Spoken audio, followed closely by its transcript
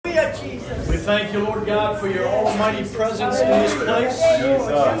We thank you, Lord God, for your almighty presence in this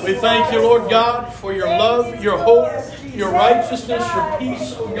place. We thank you, Lord God, for your love, your hope, your righteousness, your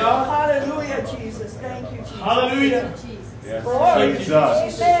peace, oh God. Hallelujah, Jesus. Thank you, Jesus. Hallelujah. Yes. Thank you,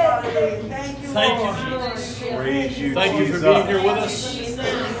 Jesus. Thank you, Thank you, Jesus. Thank you for being here with us.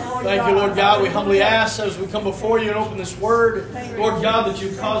 Thank you, Lord God. We humbly ask as we come before you and open this word, Lord God, that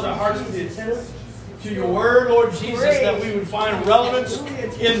you cause our hearts to be attentive to your word, Lord Jesus, that we would find relevance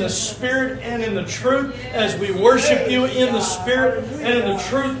in the Spirit and in the truth as we worship you in the Spirit and in the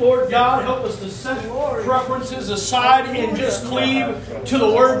truth, Lord God. Help us to set preferences aside and just cleave to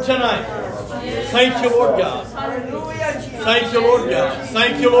the word tonight. Thank you, Lord God. Thank you, Lord God.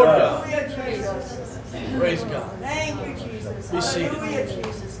 Thank you, Lord God. Praise God. Thank you, Jesus. Be seated. Hallelujah,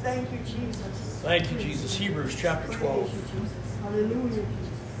 Jesus. Thank you, Jesus. Thank you, Jesus. Hebrews chapter 12. Hallelujah.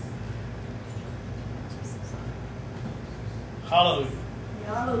 Hallelujah.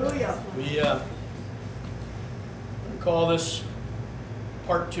 Hallelujah. We call this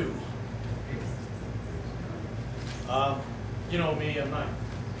part 2. You know me, I'm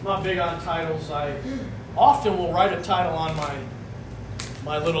not big on titles. I often will write a title on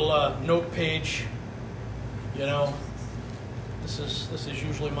my little note page. You know, this is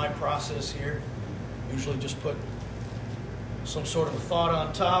usually my process here. Usually just put some sort of a thought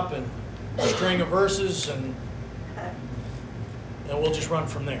on top and a string of verses, and we'll just run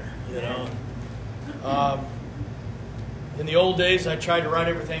from there, you know. In the old days, I tried to write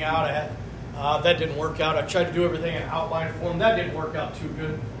everything out. That didn't work out. I tried to do everything in outline form. That didn't work out too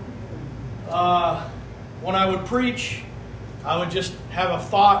good. When I would preach, I would just have a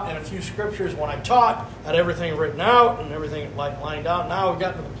thought and a few scriptures. When I taught, I had everything written out and everything lined out. Now we've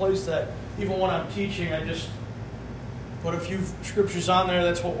gotten to the place that even when I'm teaching, I just put a few scriptures on there.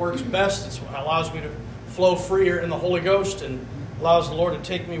 That's what works best. It's what allows me to flow freer in the Holy Ghost and allows the Lord to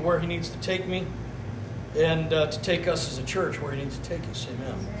take me where He needs to take me and to take us as a church where He needs to take us.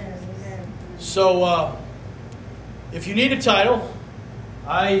 Amen. So, if you need a title,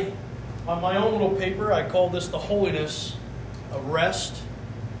 on my own little paper, I call this The Holiness of Rest.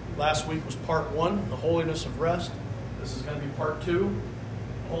 Last week was part 1, The Holiness of Rest. This is going to be part 2,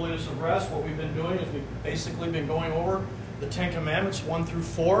 Holiness of Rest. What we've been doing is we've basically been going over the 10 Commandments, 1 through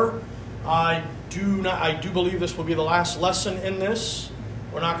 4. I do believe this will be the last lesson in this.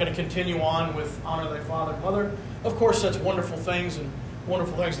 We're not going to continue on with honor thy father and mother. Of course, that's wonderful things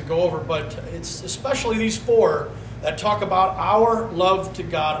to go over, but it's especially these 4 that talk about our love to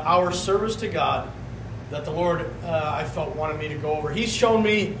God, our service to God, that the Lord, I felt, wanted me to go over. He's shown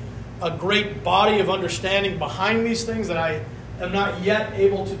me a great body of understanding behind these things that I am not yet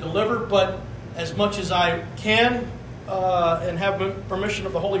able to deliver, but as much as I can and have permission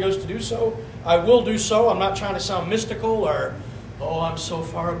of the Holy Ghost to do so, I will do so. I'm not trying to sound mystical or, oh, I'm so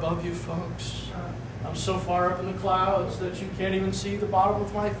far above you folks. I'm so far up in the clouds that you can't even see the bottom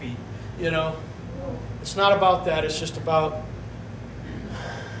of my feet. You know, it's not about that. It's just about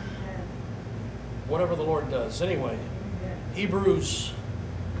whatever the Lord does. Anyway, Hebrews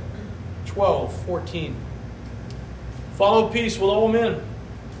 12:14. Follow peace with all men.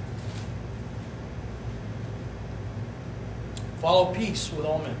 Follow peace with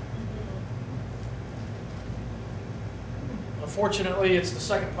all men. Unfortunately, it's the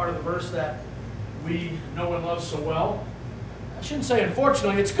second part of the verse that we know and love so well. I shouldn't say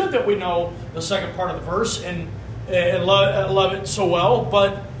unfortunately. It's good that we know the second part of the verse and love it so well,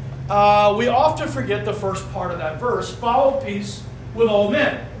 but we often forget the first part of that verse. Follow peace with all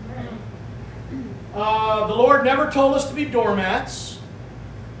men. The Lord never told us to be doormats.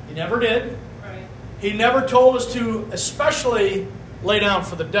 He never did. Right. He never told us to especially lay down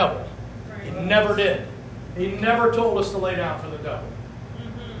for the devil. Right. He never did. He never told us to lay down for the devil.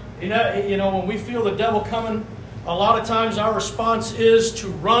 You know, when we feel the devil coming, a lot of times our response is to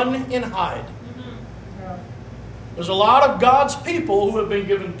run and hide. There's a lot of God's people who have been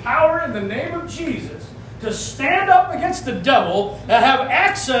given power in the name of Jesus to stand up against the devil, that have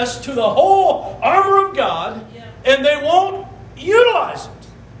access to the whole armor of God, and they won't utilize it.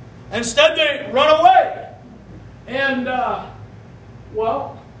 Instead, they run away. And,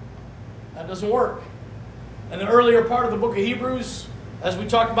 well, that doesn't work. In the earlier part of the book of Hebrews, as we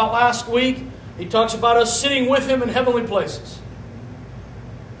talked about last week, he talks about us sitting with Him in heavenly places.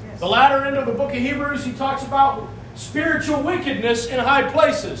 Yes. The latter end of the book of Hebrews, he talks about spiritual wickedness in high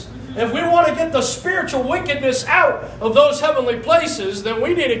places. If we want to get the spiritual wickedness out of those heavenly places, then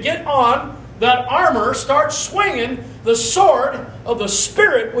we need to get on that armor, start swinging the sword of the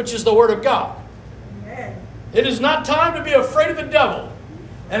Spirit, which is the Word of God. Amen. It is not time to be afraid of the devil.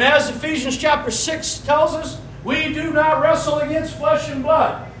 And as Ephesians chapter 6 tells us, we do not wrestle against flesh and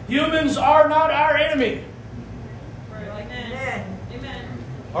blood. Humans are not our enemy. Amen.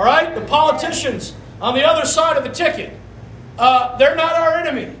 All right? The politicians on the other side of the ticket, they're not our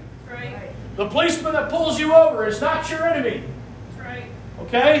enemy. The policeman that pulls you over is not your enemy.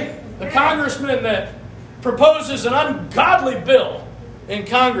 Okay? The congressman that proposes an ungodly bill in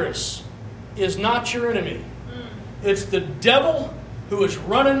Congress is not your enemy. It's the devil who is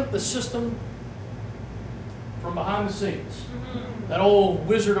running the system from behind the scenes. That old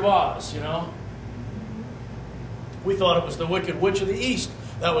Wizard of Oz, you know. We thought it was the Wicked Witch of the East.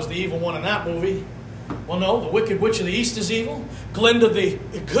 That was the evil one in that movie. Well, no, the Wicked Witch of the East is evil. Glinda the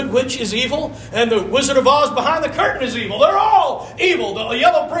Good Witch is evil. And the Wizard of Oz behind the curtain is evil. They're all evil. The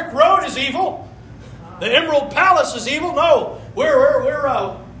Yellow Brick Road is evil. The Emerald Palace is evil. No, we're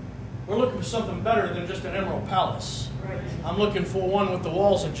looking for something better than just an Emerald Palace. I'm looking for one with the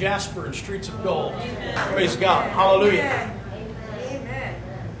walls of jasper and streets of gold. Amen. Praise God. Hallelujah. Amen.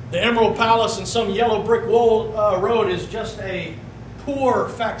 The Emerald Palace and some yellow brick road is just a poor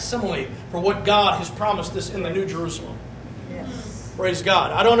facsimile for what God has promised us in the New Jerusalem. Yes. Praise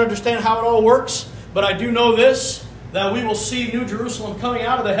God. I don't understand how it all works, but I do know this, that we will see New Jerusalem coming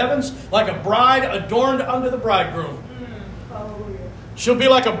out of the heavens like a bride adorned unto the bridegroom. Hallelujah. She'll be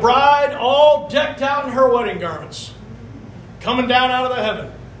like a bride all decked out in her wedding garments, coming down out of the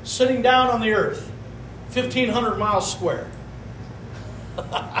heaven, sitting down on the earth, 1,500 miles square.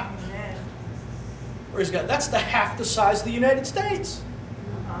 Amen. Praise God. That's half the size of the United States.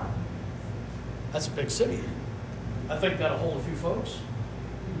 Uh-huh. That's a big city. I think that'll hold a few folks.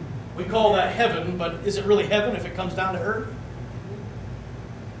 We call that heaven, but is it really heaven if it comes down to earth?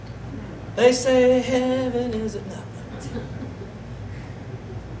 They say heaven is it?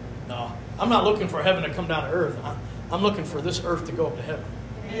 No, I'm not looking for heaven to come down to earth. I'm looking for this earth to go up to heaven.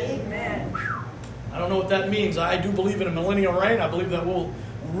 Amen. I don't know what that means. I do believe in a millennial reign. I believe that we'll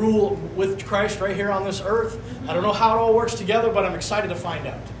rule with Christ right here on this earth. I don't know how it all works together, but I'm excited to find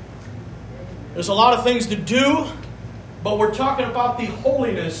out. There's a lot of things to do, but we're talking about the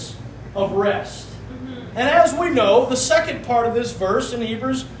holiness of rest. And as we know, the second part of this verse in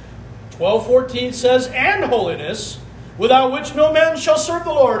Hebrews 12:14 says, "And holiness, without which no man shall serve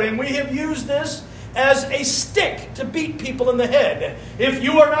the Lord." And we have used this as a stick to beat people in the head. If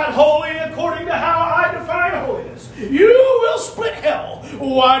you are not holy according to how I define holiness, you will split hell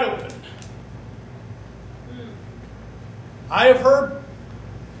wide open. I have heard,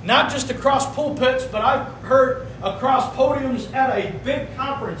 not just across pulpits, but I've heard across podiums at a big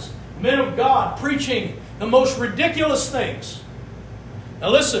conference, men of God preaching the most ridiculous things. Now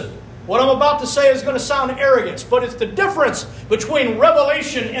listen, what I'm about to say is going to sound arrogant, but it's the difference between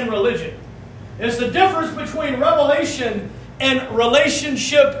revelation and religion. It's the difference between revelation and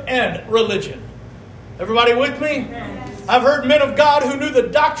relationship and religion. Everybody with me? I've heard men of God who knew the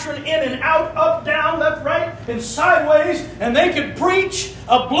doctrine in and out, up, down, left, right, and sideways, and they could preach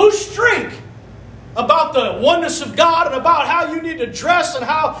a blue streak about the oneness of God and about how you need to dress and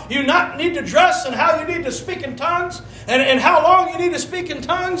how you not need to dress and how you need to speak in tongues and how long you need to speak in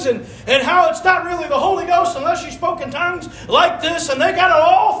tongues and how it's not really the Holy Ghost unless you spoke in tongues like this, and they got it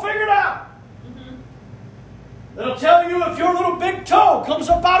all figured out. It'll tell you if your little big toe comes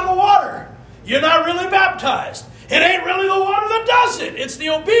up out of the water, you're not really baptized. It ain't really the water that does it. It's the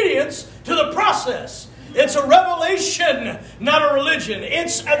obedience to the process. It's a revelation, not a religion.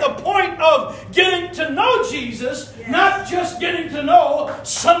 It's at the point of getting to know Jesus, not just getting to know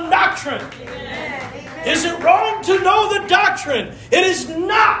some doctrine. Amen. Is it wrong to know the doctrine? It is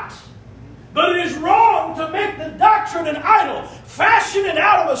not. But it is wrong to make the doctrine an idol, fashion it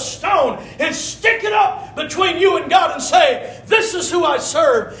out of a stone, and stick it up between you and God and say, "This is who I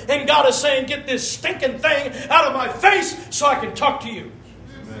serve." And God is saying, "Get this stinking thing out of my face so I can talk to you."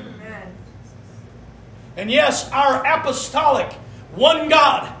 Amen. And yes, our apostolic, one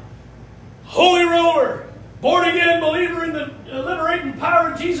God, holy roller, born again believer in the liberating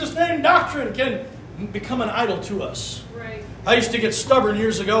power of Jesus' name doctrine can become an idol to us. Right. I used to get stubborn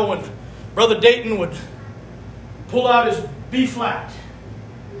years ago when Brother Dayton would pull out his B flat.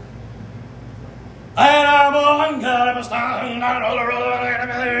 And I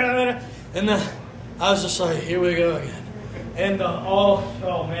was just like, here we go again. And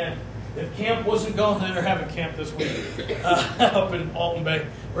oh man, if camp wasn't going, they're having camp this week up in Alton Bay.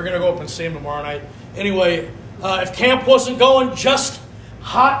 We're going to go up and see him tomorrow night. Anyway, if camp wasn't going just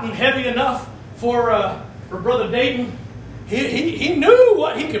hot and heavy enough for Brother Dayton, he knew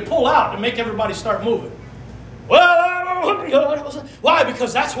what he could pull out to make everybody start moving. Well, I'm Why?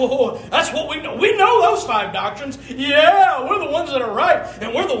 Because that's what we know. We know those 5 doctrines. Yeah, we're the ones that are right,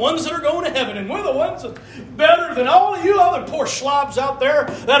 and we're the ones that are going to heaven, and we're the ones that better than all of you other poor slobs out there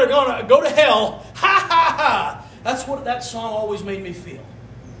that are going to go to hell. Ha ha ha! That's what that song always made me feel.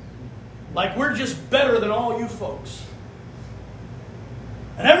 Like we're just better than all you folks.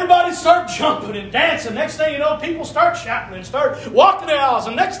 And everybody start jumping and dancing. Next thing you know, people start shouting and start walking the aisles.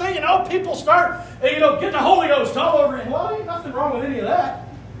 And next thing you know, people start, getting the Holy Ghost all over it. Well, ain't nothing wrong with any of that.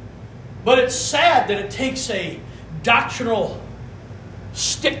 But it's sad that it takes a doctrinal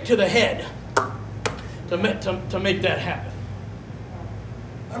stick to the head to make that happen.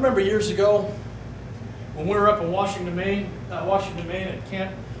 I remember years ago when we were up in Washington, Maine at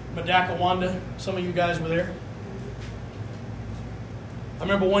Camp Madacawanda. Some of you guys were there. I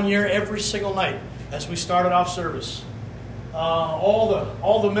remember one year, every single night, as we started off service,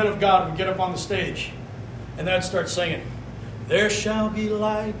 all the men of God would get up on the stage, and they'd start singing, "There shall be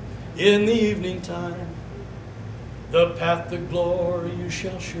light in the evening time, the path to glory you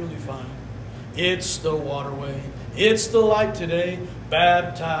shall surely find. It's the waterway, it's the light today,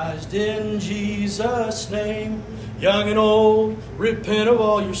 baptized in Jesus' name. Young and old, repent of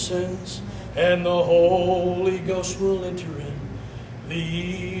all your sins, and the Holy Ghost will enter in. The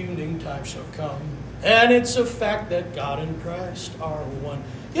evening time shall come, and it's a fact that God and Christ are one."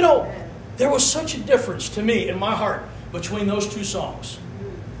 There was such a difference to me in my heart between those 2 songs.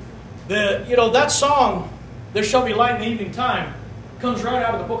 That song, "There Shall Be Light in the Evening Time," comes right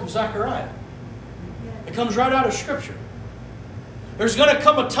out of the book of Zechariah. It comes right out of Scripture. There's going to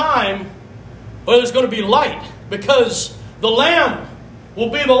come a time where there's going to be light, because the Lamb will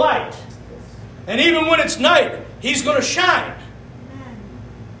be the light. And even when it's night, He's going to shine.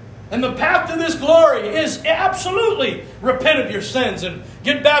 And the path to this glory is absolutely repent of your sins and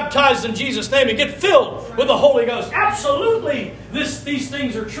get baptized in Jesus' name and get filled with the Holy Ghost. Absolutely, these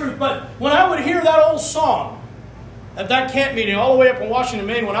things are true. But when I would hear that old song at that camp meeting all the way up in Washington,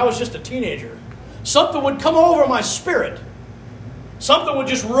 Maine, when I was just a teenager, something would come over my spirit. Something would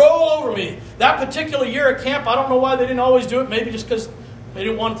just roll over me. That particular year at camp, I don't know why they didn't always do it. Maybe just because they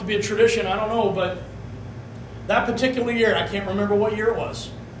didn't want it to be a tradition. I don't know. But that particular year, I can't remember what year it was,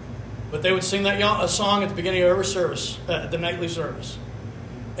 but they would sing a song at the beginning of every service, the nightly service.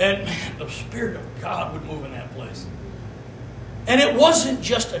 And man, the Spirit of God would move in that place. And it wasn't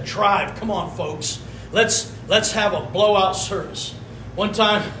just a drive. Come on, folks. Let's have a blowout service. One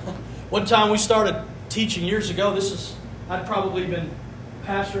time we started teaching years ago. I'd probably been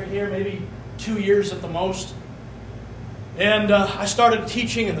pastoring here maybe 2 years at the most. And I started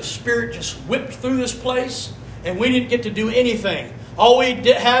teaching, and the Spirit just whipped through this place, and we didn't get to do anything. All we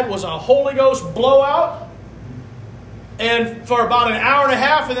had was a Holy Ghost blowout, and for about an hour and a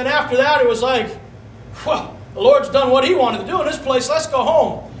half, and then after that it was like, well, the Lord's done what He wanted to do in this place, let's go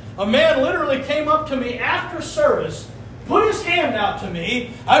home. A man literally came up to me after service, put his hand out to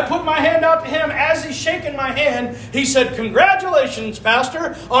me. I put my hand out to him. As he's shaking my hand, he said, "Congratulations,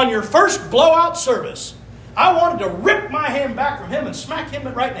 Pastor, on your first blowout service." I wanted to rip my hand back from him and smack him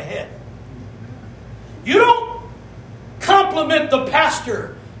right in the head. You don't compliment the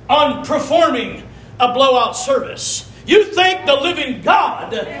pastor on performing a blowout service. You thank the living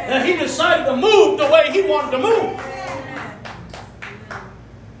God that He decided to move the way He wanted to move.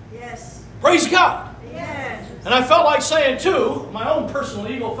 Yes. Praise God. Yes. And I felt like saying, too, my own personal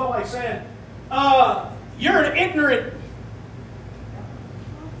ego felt like saying, you're an ignorant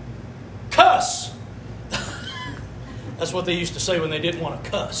cuss. That's what they used to say when they didn't want to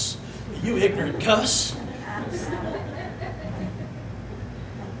cuss. You ignorant cuss.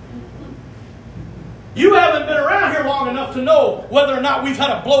 You haven't been around here long enough to know whether or not we've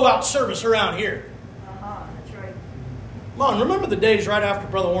had a blowout service around here. That's right. Come on, remember the days right after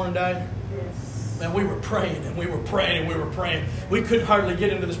Brother Warren died? Yes. Man, we were praying and we were praying and we were praying. We couldn't hardly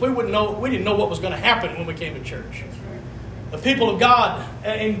get into this. We didn't know what was going to happen when we came to church. The people of God,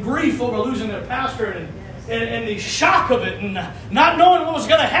 in grief over losing their pastor and the shock of it and not knowing what was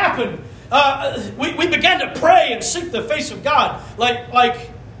going to happen, we began to pray and seek the face of God like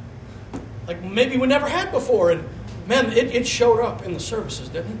maybe we never had before. And man, it showed up in the services,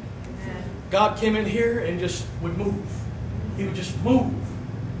 didn't it? Amen. God came in here and just would move. He would just move.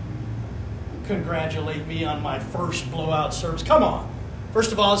 Congratulate me on my first blowout service. Come on.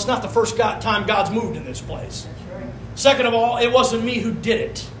 First of all, it's not the first time God's moved in this place. That's right. Second of all, it wasn't me who did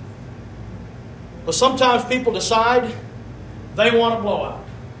it. But sometimes people decide they want a blowout.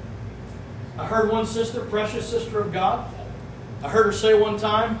 I heard one sister, precious sister of God, I heard her say one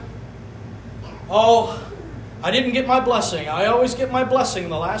time, "Oh, I didn't get my blessing. I always get my blessing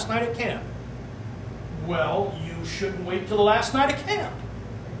the last night at camp." well, you shouldn't wait till the last night of camp.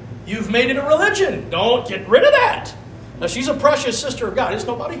 You've made it a religion. Don't get rid of that. Now, she's a precious sister of God. There's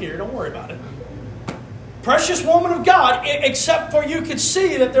nobody here. Don't worry about it. Precious woman of God, except for you could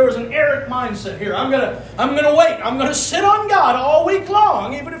see that there was an errant mindset here. I'm gonna wait. I'm gonna sit on God all week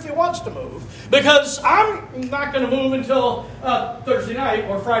long, even if He wants to move, because I'm not gonna move until Thursday night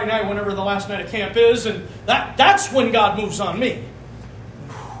or Friday night, whenever the last night of camp is, and that's when God moves on me.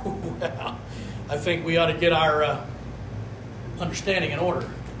 Well, I think we ought to get our understanding in order.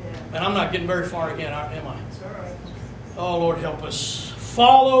 Yeah. And I'm not getting very far again, am I? It's all right. Oh, Lord, help us.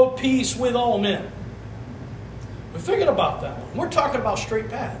 Follow peace with all men. We're thinking about that one. We're talking about straight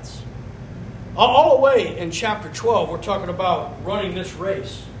paths. All the way in chapter 12, we're talking about running this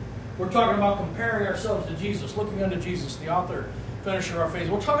race. We're talking about comparing ourselves to Jesus, looking unto Jesus, the author, finisher of our faith.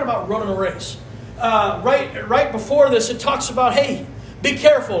 We're talking about running a race. Right before this, it talks about, hey, be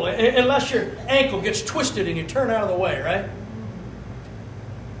careful, unless your ankle gets twisted and you turn out of the way, right?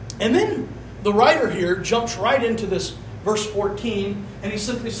 And then the writer here jumps right into this verse 14, and he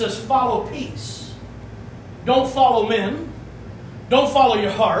simply says, follow peace. Don't follow men. Don't follow your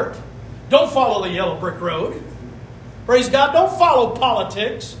heart. Don't follow the yellow brick road. Praise God. Don't follow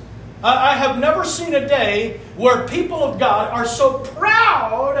politics. I have never seen a day where people of God are so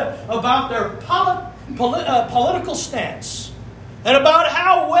proud about their political stance and about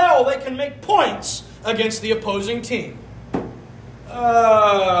how well they can make points against the opposing team.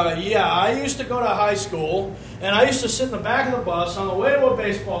 I used to go to high school, and I used to sit in the back of the bus on the way to a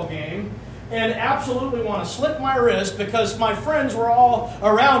baseball game and absolutely want to slip my wrist because my friends were all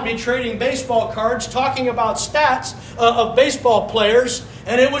around me trading baseball cards, talking about stats of baseball players,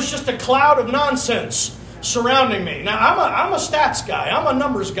 and it was just a cloud of nonsense surrounding me. Now, I'm a stats guy. I'm a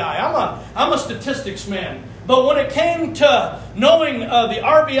numbers guy. I'm a statistics man. But when it came to knowing the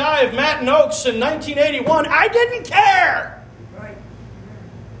RBI of Matt Oakes in 1981, I didn't care. Right.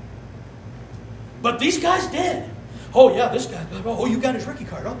 But these guys did. Oh, yeah, this guy. Oh, you got his rookie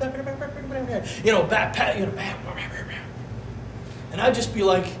card. Oh, bat. And I'd just be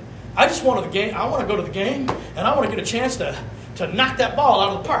like, I just wanted the game. I want to go to the game, and I want to get a chance to knock that ball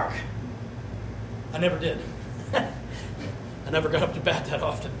out of the park. I never did. I never got up to bat that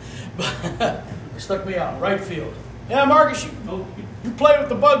often. But it stuck me out. Right field. Yeah, Marcus, you play with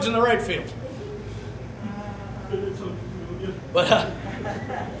the bugs in the right field. But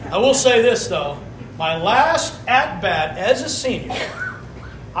I will say this, though. My last at-bat as a senior,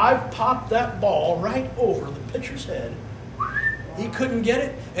 I popped that ball right over the pitcher's head. He couldn't get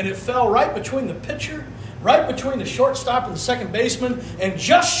it, and it fell right between the pitcher, right between the shortstop and the second baseman, and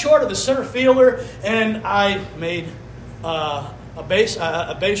just short of the center fielder, and I made a base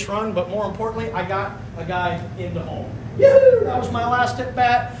run, but more importantly, I got a guy into home. Yahoo! That was my last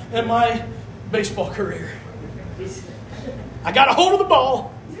at-bat in my baseball career. I got a hold of the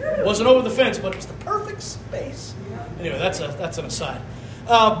ball. It wasn't over the fence, but it was the perfect space. Anyway, that's an aside.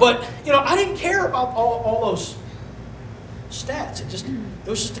 But, I didn't care about all those stats. It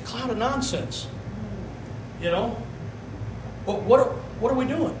was just a cloud of nonsense. What are we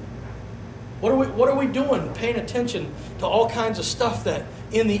doing? What are we doing? Paying attention to all kinds of stuff that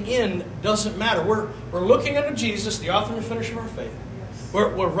in the end doesn't matter. We're looking unto Jesus, the author and finisher of our faith.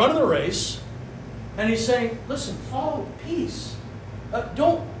 We're running the race, and He's saying, listen, follow peace.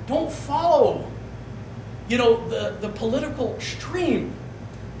 Don't follow, the political stream.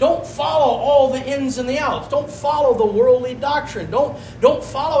 Don't follow all the ins and the outs. Don't follow the worldly doctrine. Don't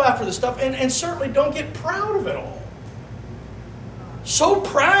follow after the stuff, and certainly don't get proud of it all. So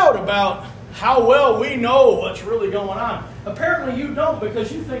proud about how well we know what's really going on. Apparently you don't,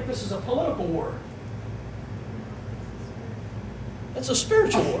 because you think this is a political war. It's a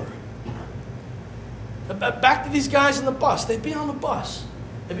spiritual war. Back to these guys in the bus. They'd be on the bus.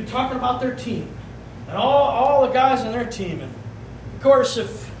 They'd be talking about their team. And all the guys on their team. And of course,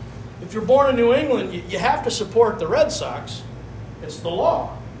 if you're born in New England, you have to support the Red Sox. It's the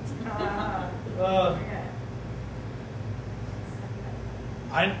law.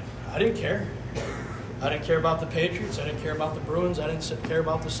 I didn't care. I didn't care about the Patriots. I didn't care about the Bruins. I didn't care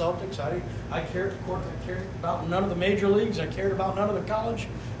about the Celtics. I cared about none of the major leagues. I cared about none of the college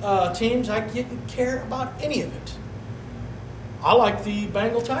teams. I didn't care about any of it. I like the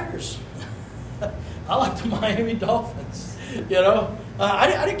Bengal Tigers. I like the Miami Dolphins.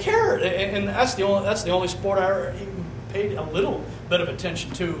 I didn't care, and that's the only sport I even paid a little bit of attention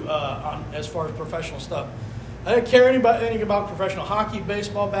to as far as professional stuff. I didn't care anything about professional hockey,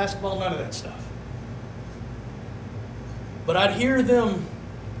 baseball, basketball, none of that stuff. But I'd hear them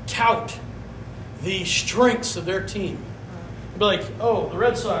tout the strengths of their team. I'd be like, oh, the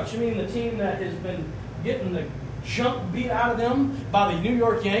Red Sox, you mean the team that has been getting the junk beat out of them by the New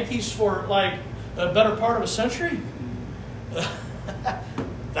York Yankees for like a better part of a century?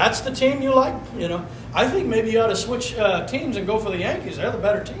 That's the team you like? I think maybe you ought to switch teams and go for the Yankees. They're the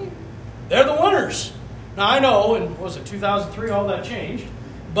better team. They're the winners. Now, I know, and was it 2003, all that changed.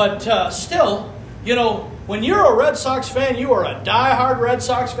 But still, when you're a Red Sox fan, you are a diehard Red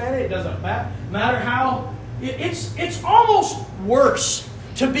Sox fan. It doesn't matter how. It's almost worse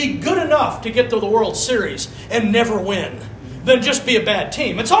to be good enough to get to the World Series and never win than just be a bad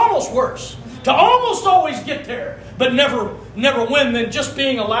team. It's almost worse to almost always get there but never win than just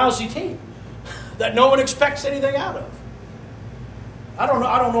being a lousy team that no one expects anything out of. I don't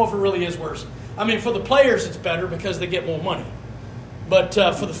know if it really is worse. I mean, for the players, it's better because they get more money. But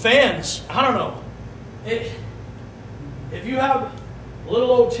for the fans, I don't know. If you have a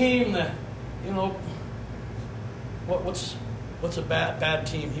little old team that, what's a bad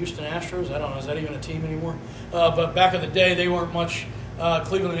team? Houston Astros? I don't know. Is that even a team anymore? But back in the day, they weren't much.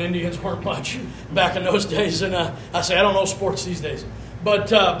 Cleveland Indians weren't much back in those days. And I don't know sports these days. But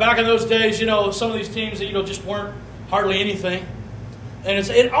back in those days, some of these teams that, just weren't hardly anything. And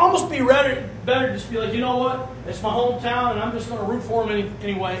it'd almost be better to just be like, you know what? It's my hometown, and I'm just going to root for them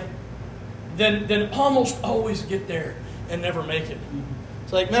anyway. Than almost always get there and never make it.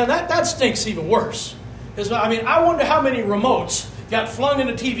 It's like, man, that stinks even worse. I wonder how many remotes got flung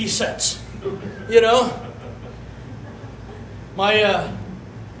into TV sets. My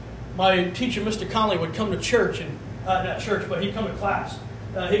teacher, Mr. Conley, would come to church, and not church, but he'd come to class.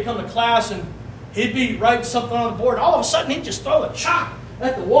 He'd come to class, and he'd be writing something on the board. All of a sudden, he'd just throw the chalk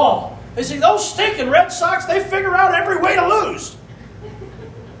at the wall. They say, those stinking Red Sox, they figure out every way to lose.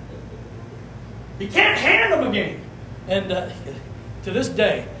 He can't hand them a game. And to this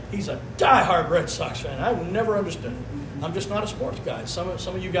day, he's a diehard Red Sox fan. I've never understood it. I'm just not a sports guy. Some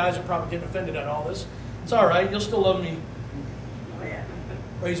of you guys are probably getting offended at all this. It's all right. You'll still love me. Oh, yeah.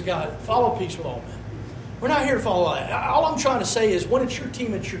 Praise God. Follow peace with all men. We're not here to follow all that. All I'm trying to say is when it's your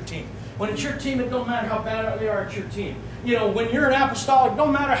team, it's your team. When it's your team, it don't matter how bad they are, it's your team. When you're an apostolic,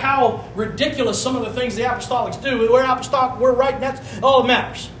 don't matter how ridiculous some of the things the apostolics do. We're apostolic, we're right, and that's all that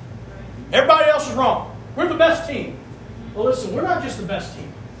matters. Everybody else is wrong. We're the best team. Well, listen, we're not just the best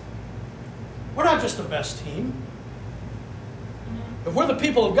team. We're not just the best team. If we're the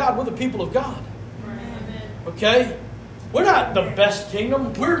people of God, we're the people of God. Okay? We're not the best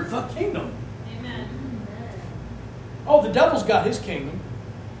kingdom. We're the kingdom. Amen. Oh, the devil's got his kingdom.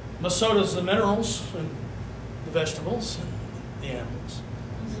 But so does the minerals and the vegetables and the animals.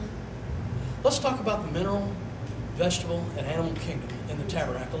 Let's talk about the mineral, vegetable, and animal kingdom in the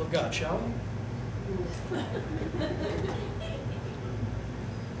tabernacle of God, shall we?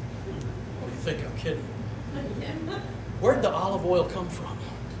 What do you think? I'm kidding. Where'd the olive oil come from?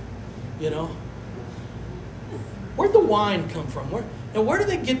 Where'd the wine come from? Where do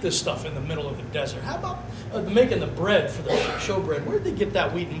they get this stuff in the middle of the desert? How about making the bread for the showbread? Where did they get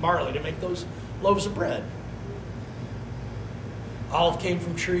that wheat and barley to make those loaves of bread? Olive came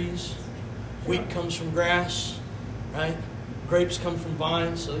from trees. Wheat comes from grass, right? Grapes come from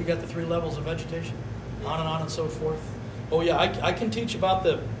vines. So you got the 3 levels of vegetation, on and so forth. Oh yeah, I can teach about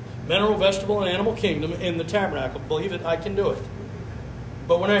the mineral, vegetable, and animal kingdom in the tabernacle. Believe it, I can do it.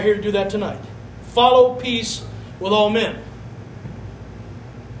 But we're not here to do that tonight. Follow peace with all men.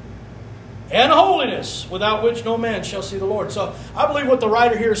 And holiness, without which no man shall see the Lord. So I believe what the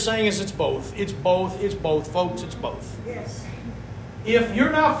writer here is saying is it's both. It's both. It's both, folks. It's both. Yes. If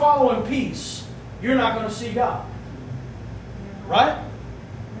you're not following peace, you're not going to see God. Right?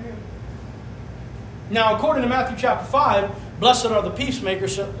 Now, according to Matthew chapter 5, blessed are the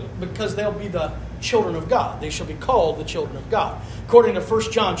peacemakers because they'll be the children of God. They shall be called the children of God. According to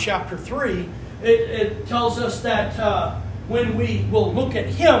 1 John chapter 3, it tells us that when we will look at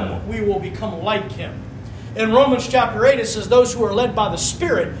Him, we will become like Him. In Romans chapter 8, it says, those who are led by the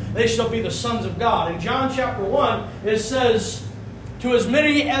Spirit, they shall be the sons of God. In John chapter 1, it says, to as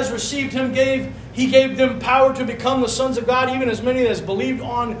many as received Him, He gave them power to become the sons of God, even as many as believed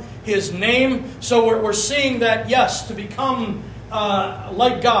on His name. So we're seeing that, yes, to become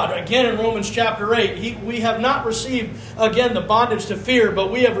like God. Again, in Romans chapter 8, we have not received, again, the bondage to fear,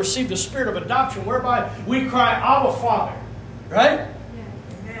 but we have received the spirit of adoption, whereby we cry, Abba, Father. Right?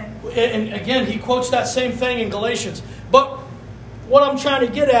 Amen. And again, he quotes that same thing in Galatians. But what I'm trying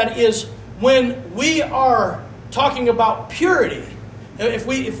to get at is when we are talking about purity, if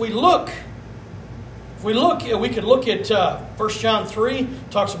we look, we could look at 1 John 3,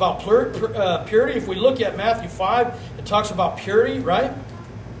 talks about purity. If we look at Matthew 5, it talks about purity, right?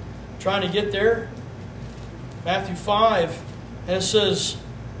 Trying to get there. Matthew 5, and it says,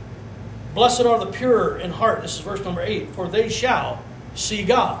 Blessed are the pure in heart. This is verse number 8. For they shall see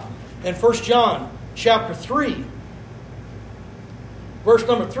God. And 1 John chapter 3, verse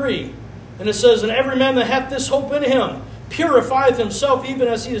number 3. And it says, and every man that hath this hope in him purifieth himself even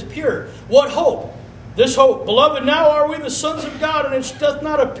as he is pure. What hope? This hope. Beloved, now are we the sons of God, and it doth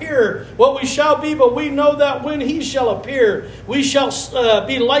not appear what we shall be, but we know that when he shall appear, we shall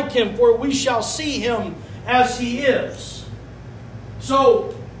be like him, for we shall see him as he is.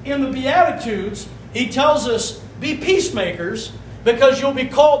 So, in the Beatitudes, he tells us, be peacemakers, because you'll be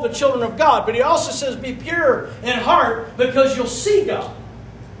called the children of God. But he also says, be pure in heart, because you'll see God.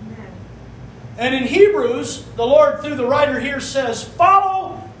 And in Hebrews, the Lord, through the writer here, says,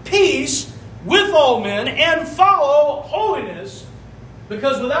 follow peace with all men and follow holiness,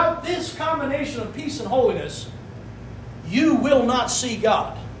 because without this combination of peace and holiness, you will not see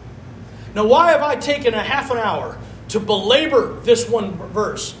God. Now, why have I taken a half an hour to belabor this one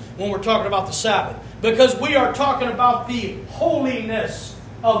verse when we're talking about the Sabbath? Because we are talking about the holiness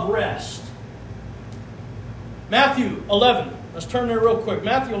of rest. Matthew 11. Let's turn there real quick.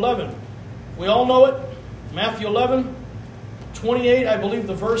 Matthew 11. We all know it. Matthew 11, 28, I believe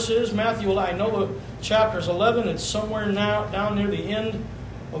the verse is. Matthew, I know the chapter is 11. It's somewhere now down near the end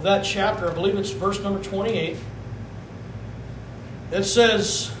of that chapter. I believe it's verse number 28. It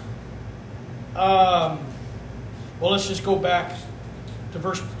says, well, let's just go back to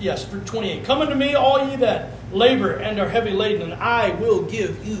verse 28. Come unto me, all ye that labor and are heavy laden, and I will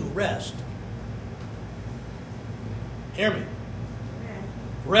give you rest. Hear me.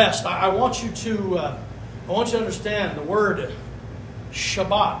 Rest. I want you to understand the word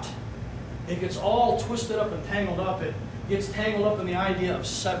Shabbat. It gets all twisted up and tangled up. It gets tangled up in the idea of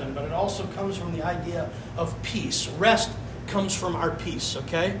 7, but it also comes from the idea of peace. Rest comes from our peace,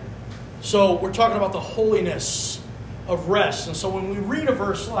 okay? So we're talking about the holiness of rest. And so when we read a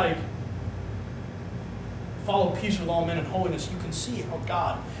verse like, follow peace with all men and holiness, you can see how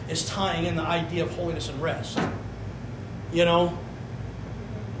God is tying in the idea of holiness and rest. You know,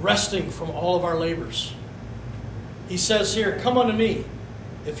 resting from all of our labors. He says here, come unto me,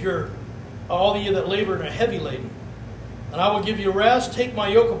 if you're all of you that labor and are heavy laden, and I will give you rest. Take my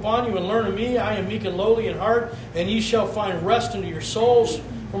yoke upon you and learn of me. I am meek and lowly in heart, and ye shall find rest unto your souls.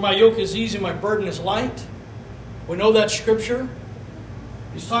 For my yoke is easy, my burden is light. We know that scripture.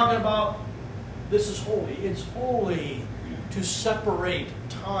 He's talking about this is holy. It's holy to separate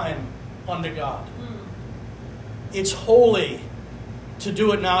time unto God. It's holy to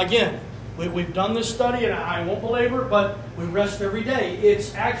do it. Now again, we've done this study, and I won't belabor it, but we rest every day.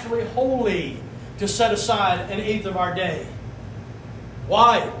 It's actually holy to set aside an eighth of our day.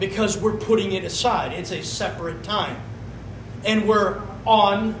 Why? Because we're putting it aside. It's a separate time. And we're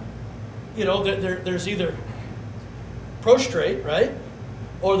on, there's either prostrate, right?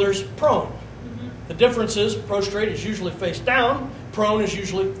 Or there's prone. Mm-hmm. The difference is prostrate is usually face down, prone is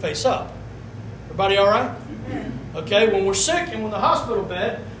usually face up. Everybody all right? Mm-hmm. Okay, when we're sick and we're in the hospital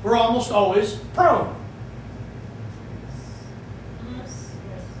bed, we're almost always prone. Yes.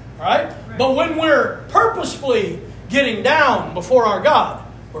 All right? But when we're purposefully getting down before our God,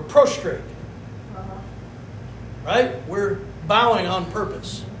 we're prostrate. Right? We're bowing on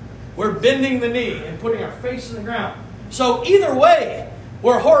purpose. We're bending the knee and putting our face in the ground. So either way,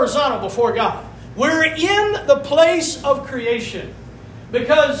 we're horizontal before God. We're in the place of creation.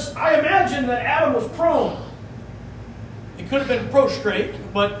 Because I imagine that Adam was prone. He could have been prostrate,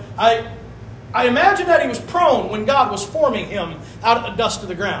 but I imagine that he was prone when God was forming him out of the dust of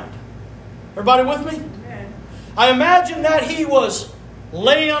the ground. Everybody with me? Amen. I imagine that he was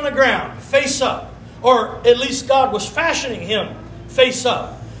laying on the ground, face up. Or at least God was fashioning him face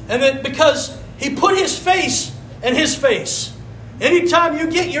up. And then because he put his face in his face. Anytime you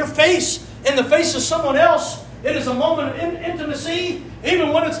get your face in the face of someone else, it is a moment of intimacy,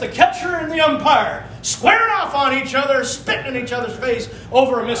 even when it's the catcher and the umpire squaring off on each other, spitting in each other's face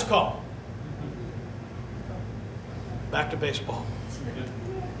over a missed call. Back to baseball.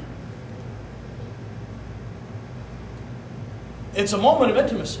 It's a moment of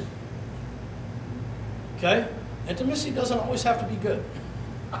intimacy. Okay? Intimacy doesn't always have to be good.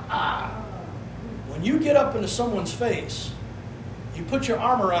 When you get up into someone's face, you put your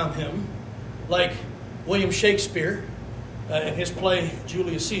arm around him, like William Shakespeare in his play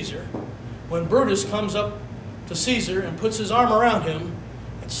Julius Caesar. When Brutus comes up to Caesar and puts his arm around him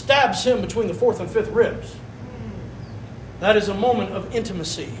and stabs him between the 4th and 5th ribs. That is a moment of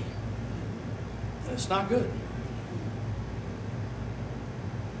intimacy. And it's not good.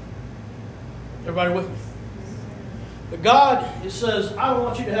 Everybody with me? But God, it says, I don't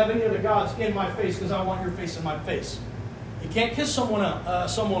want you to have any other gods in my face because I want your face in my face. You can't kiss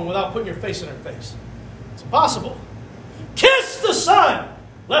someone without putting your face in their face. It's impossible. Kiss the Son,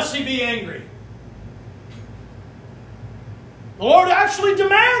 lest he be angry. The Lord actually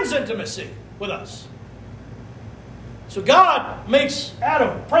demands intimacy with us. So God makes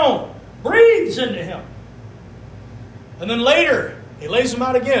Adam prone, breathes into him. And then later, he lays him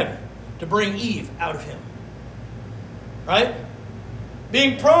out again to bring Eve out of him. Right?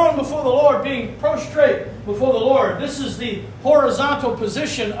 Being prone before the Lord, being prostrate before the Lord. This is the horizontal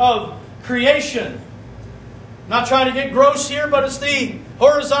position of creation. Not trying to get gross here, but it's the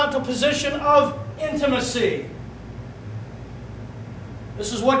horizontal position of intimacy.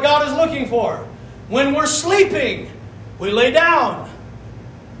 This is what God is looking for. When we're sleeping, we lay down.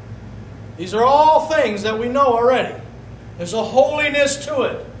 These are all things that we know already. There's a holiness to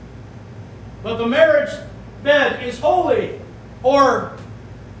it. But the marriage bed is holy. Or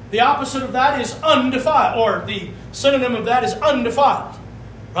the opposite of that is undefiled. Or the synonym of that is undefiled.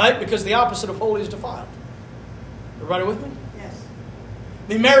 Right? Because the opposite of holy is defiled. Everybody with me? Yes.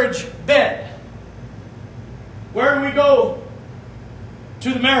 The marriage bed. Where do we go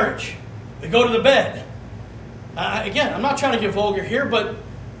to the marriage? We go to the bed. Again, I'm not trying to get vulgar here, but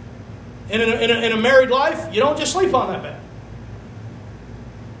in a married life, you don't just sleep on that bed.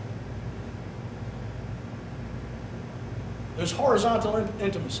 There's horizontal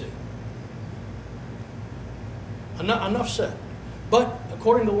intimacy. Enough said. But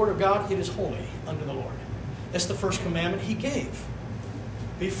according to the Word of God, it is holy unto the Lord. It's the first commandment He gave.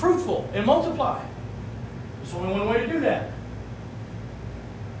 Be fruitful and multiply. There's only one way to do that.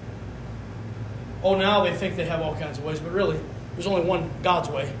 Oh, now they think they have all kinds of ways, but really, there's only one God's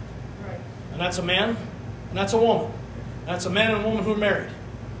way. Right. And that's a man, and that's a woman. And that's a man and a woman who are married.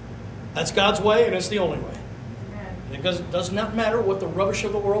 That's God's way, and it's the only way. Amen. Because it does not matter what the rubbish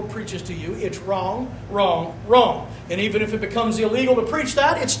of the world preaches to you. It's wrong, wrong, wrong. And even if it becomes illegal to preach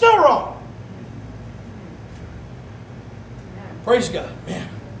that, it's still wrong. Amen. Praise God. Man,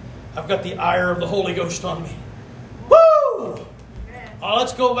 I've got the ire of the Holy Ghost on me. Woo!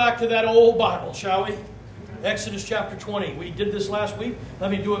 Let's go back to that old Bible, shall we? Exodus chapter 20. We did this last week. Let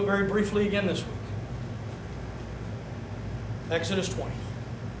me do it very briefly again this week. Exodus 20.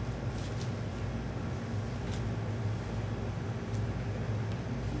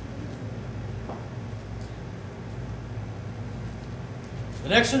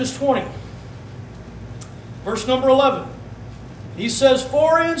 In Exodus 20, verse number 11, he says,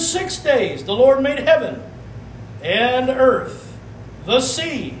 "For in 6 days the Lord made heaven and earth, the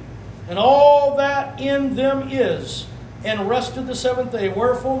sea, and all that in them is, and rested the seventh day.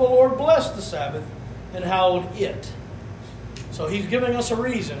 Wherefore the Lord blessed the Sabbath and hallowed it." So he's giving us a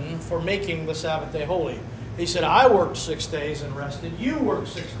reason for making the Sabbath day holy. He said, I worked 6 days and rested. You worked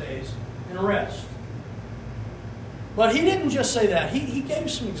 6 days and rest. But he didn't just say that. He gave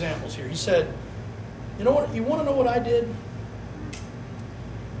some examples here. He said, you know what? You want to know what I did?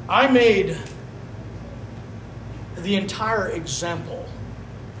 I made the entire example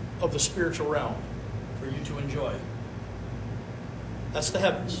of the spiritual realm for you to enjoy. That's the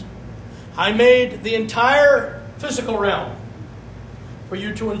heavens. I made the entire physical realm for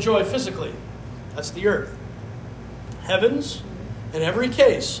you to enjoy physically. That's the earth. Heavens, in every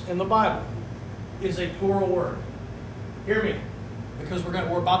case in the Bible, is a plural word. Hear me, because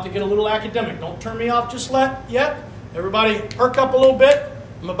we're about to get a little academic. Don't turn me off just yet. Everybody perk up a little bit.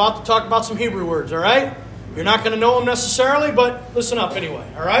 I'm about to talk about some Hebrew words, all right? You're not going to know them necessarily, but listen up anyway,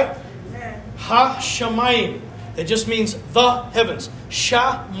 all right? Amen. Ha-shamayim. It just means the heavens.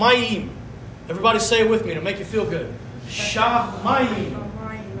 Shamayim. Everybody say it with me to make you feel good. Shamayim.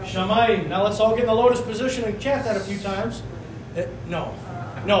 Shamayim. Now let's all get in the lotus position and chant that a few times. No.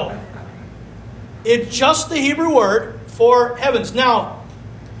 It's just the Hebrew word for heavens. Now,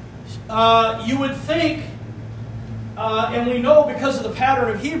 you would think, and we know because of the pattern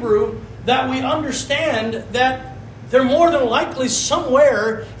of Hebrew, that we understand that there more than likely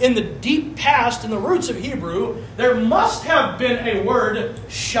somewhere in the deep past, in the roots of Hebrew, there must have been a word,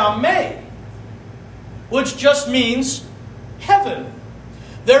 shamay, which just means heaven.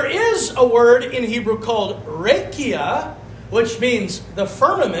 There is a word in Hebrew called rekia, which means the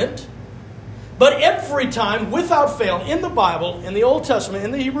firmament. But every time, without fail, in the Bible, in the Old Testament,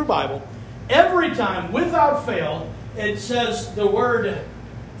 in the Hebrew Bible, every time, without fail, it says the word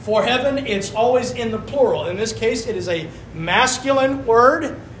for heaven, it's always in the plural. In this case, it is a masculine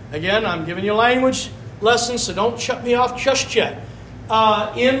word. Again, I'm giving you language lessons, so don't shut me off just yet.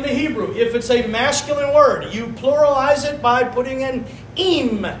 In the Hebrew, if it's a masculine word, you pluralize it by putting an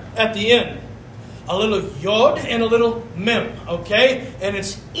im at the end. A little yod and a little mem, okay? And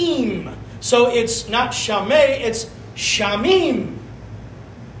it's im. So it's not shamay, it's Shamim.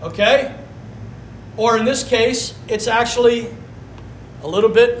 Okay? Or in this case, it's actually a little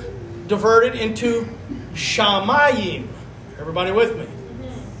bit diverted into Shamayim. Everybody with me?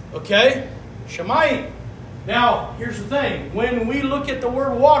 Okay? Shamayim. Now, here's the thing. When we look at the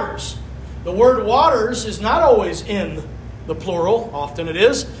word waters is not always in the plural. Often it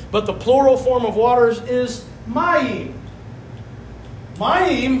is. But the plural form of waters is Mayim.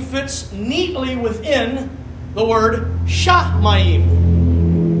 Mayim fits neatly within the word Shamayim.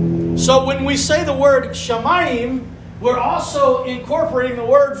 So when we say the word Shamayim, we're also incorporating the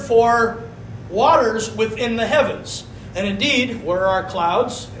word for waters within the heavens. And indeed, where are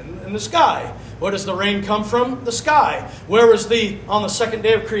clouds? In the sky. Where does the rain come from? The sky. Where was on the second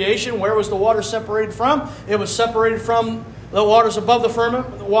day of creation, where was the water separated from? It was separated from the waters above the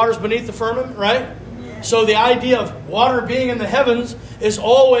firmament, the waters beneath the firmament, right? So the idea of water being in the heavens is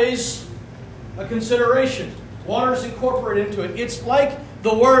always a consideration. Water is incorporated into it. It's like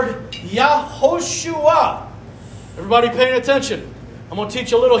the word Yahoshua. Everybody paying attention? I'm going to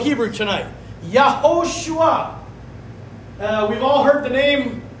teach you a little Hebrew tonight. Yahoshua. We've all heard the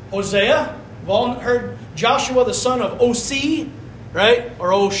name Hosea. We've all heard Joshua, the son of Osee, right?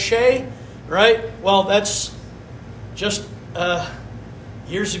 Or O'Shea, right? Well, that's just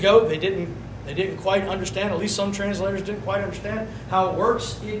years ago. They didn't quite understand. At least some translators didn't quite understand how it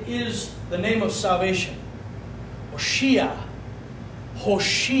works. It is the name of salvation. Hoshea.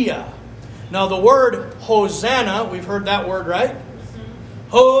 Now the word Hosanna, we've heard that word, right?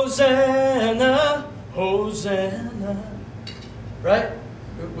 Hosanna, Hosanna. Right?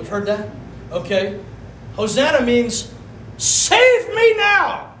 We've heard that? Okay. Hosanna means, save me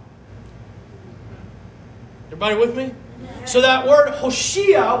now. Everybody with me? So that word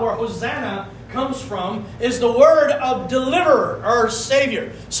Hoshea, where Hosanna comes from, is the word of deliverer or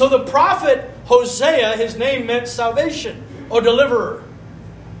savior. So the prophet Hosea, his name meant salvation or deliverer.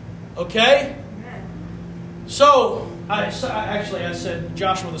 Okay? So, I said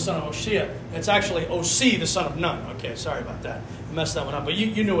Joshua the son of Hosea. It's actually Osee the son of Nun. Okay, sorry about that. I messed that one up. But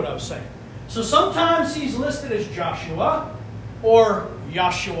you knew what I was saying. So sometimes he's listed as Joshua or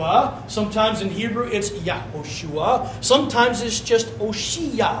Yahshua. Sometimes in Hebrew it's Yahoshua. Sometimes it's just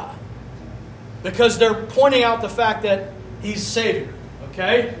Oshea. Because they're pointing out the fact that he's Savior.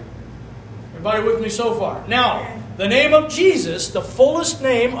 Okay? Everybody with me so far? Now, the name of Jesus, the fullest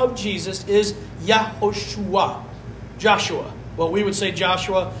name of Jesus is Yahoshua. Joshua. Well, we would say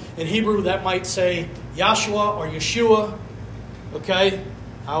Joshua. In Hebrew, that might say Yahshua or Yeshua. Okay?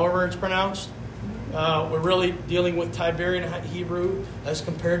 However it's pronounced. We're really dealing with Tiberian Hebrew as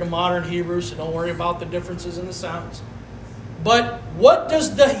compared to modern Hebrew, so don't worry about the differences in the sounds. But what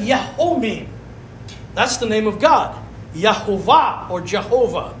does the Yahweh mean? That's the name of God. Yahovah or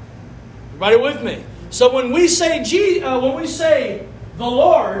Jehovah. Everybody with me? So when we say the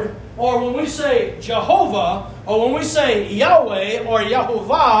Lord, or when we say Jehovah, or when we say Yahweh or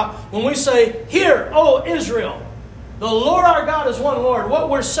Yahovah, when we say, "Hear, O Israel, the Lord our God is one Lord," what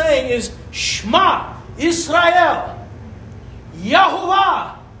we're saying is, Shema Israel,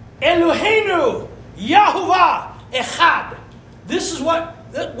 Yahovah Eloheinu, Yahovah Echad. This is what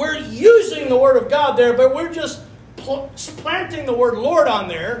we're using the word of God there, but we're just planting the word Lord on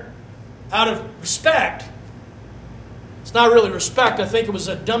there out of respect. It's not really respect. I think it was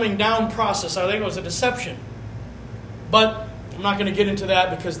a dumbing down process. I think it was a deception. But I'm not going to get into that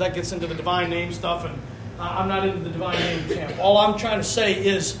because that gets into the divine name stuff, and I'm not into the divine name camp. All I'm trying to say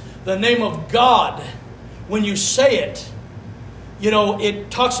is the name of God, when you say it, it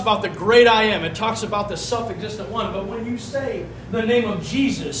talks about the great I am. It talks about the self-existent one. But when you say the name of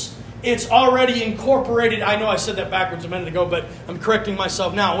Jesus, it's already incorporated. I know I said that backwards a minute ago, but I'm correcting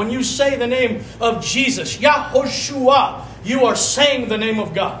myself now. When you say the name of Jesus, Yahoshua, you are saying the name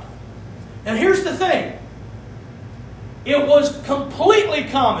of God. And here's the thing. It was completely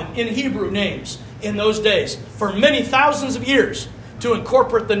common in Hebrew names in those days, for many thousands of years, to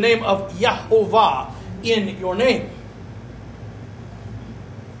incorporate the name of Yahovah in your name.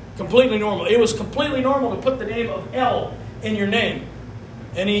 Completely normal. It was completely normal to put the name of El in your name.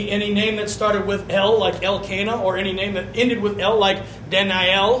 Any name that started with El, like Elkanah, or any name that ended with El, like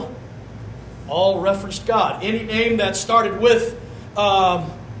Daniel, all referenced God. Any name that started with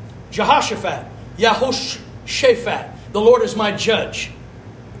Jehoshaphat, Yahoshaphat, the Lord is my judge,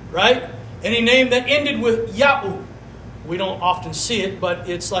 right? Any name that ended with Yahu, we don't often see it, but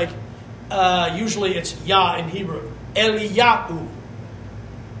it's like, usually it's Yah in Hebrew. Eliyahu.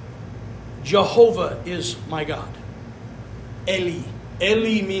 Jehovah is my God. Eli.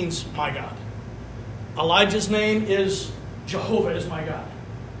 Eli means my God. Elijah's name is Jehovah is my God.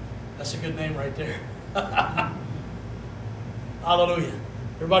 That's a good name right there. Hallelujah.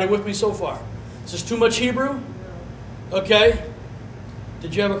 Everybody with me so far? Is this too much Hebrew? Okay.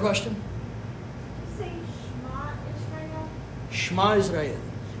 Did you have a question? Did you say Shema Israel? Shema Israel.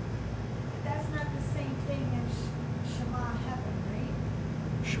 That's not the same thing as Shema Heaven,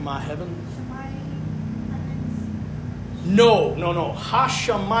 right? Shema heaven? Shema Heavens? No.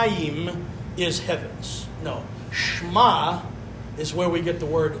 Hashamayim is heavens. No. Shema is where we get the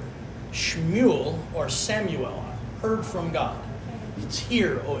word Shmuel or Samuel, heard from God. It's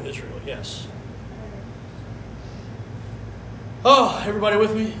here, O Israel, yes. Oh, everybody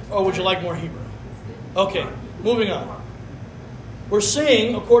with me? Or would you like more Hebrew? Okay, moving on. We're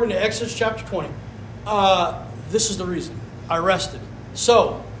seeing, according to Exodus chapter 20, this is the reason. I rested.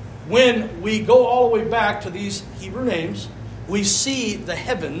 So, when we go all the way back to these Hebrew names, we see the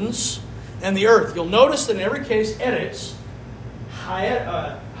heavens and the earth. You'll notice that in every case, Eretz,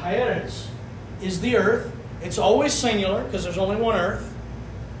 Haaretz, is the earth. It's always singular because there's only one earth.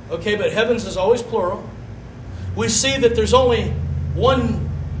 Okay, but heavens is always plural. We see that there's only one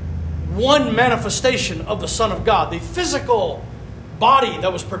manifestation of the Son of God, the physical body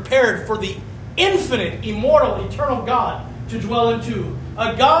that was prepared for the infinite, immortal, eternal God to dwell into.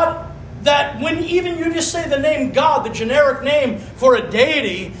 A God that when even you just say the name God, the generic name for a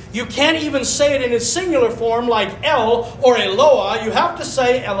deity, you can't even say it in its singular form like El or Eloah. You have to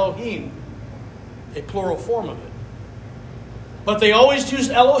say Elohim, a plural form of it. But they always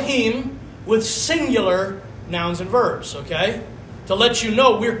used Elohim with singular nouns and verbs, okay? To let you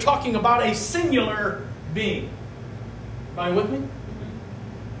know we're talking about a singular being. Everybody with me?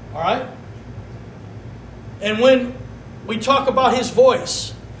 All right? And when we talk about his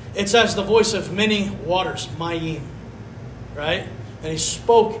voice, it's as the voice of many waters, Mayim, right? And he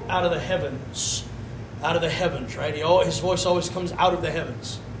spoke out of the heavens, right? His voice always comes out of the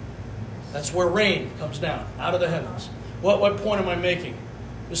heavens. That's where rain comes down, out of the heavens. What point am I making?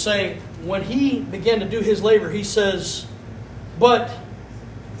 I'm saying, when he began to do his labor, he says, but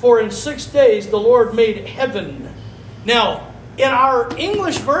for in 6 days the Lord made heaven. Now, in our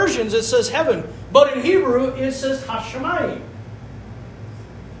English versions it says heaven, but in Hebrew it says Hashemayim.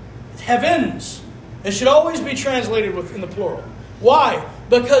 Heavens. It should always be translated in the plural. Why?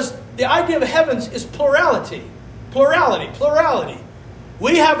 Because the idea of heavens is plurality. Plurality.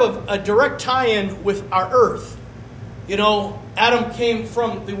 We have a direct tie-in with our earth. You know, Adam came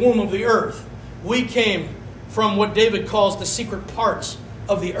from the womb of the earth. We came from what David calls the secret parts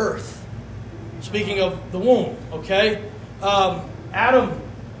of the earth. Speaking of the womb, okay? Adam,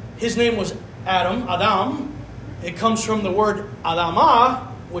 his name was Adam. It comes from the word Adamah,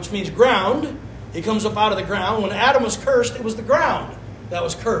 which means ground. It comes up out of the ground. When Adam was cursed, it was the ground that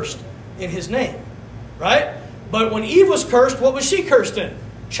was cursed in his name. Right? But when Eve was cursed, what was she cursed in?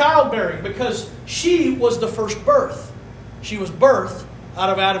 Childbearing, because she was the first birth. She was birthed out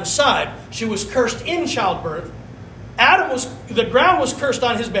of Adam's side. She was cursed in childbirth. The ground was cursed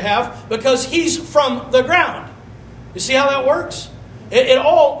on his behalf because he's from the ground. You see how that works? It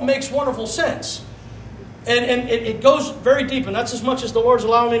all makes wonderful sense. And it goes very deep, and that's as much as the Lord's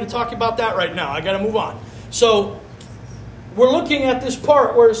allowing me to talk about that right now. I got to move on. So, we're looking at this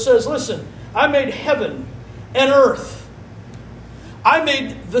part where it says, listen, I made heaven and earth. I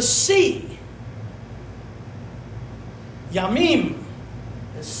made the sea. Yamim.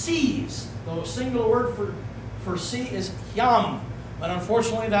 The seas. The single word for sea is Yam. But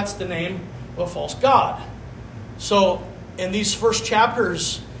unfortunately, that's the name of a false god. So, in these first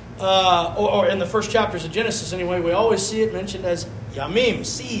chapters, or in the first chapters of Genesis anyway, we always see it mentioned as Yamim,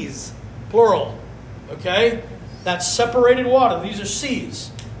 seas, plural. Okay? That's separated water. These are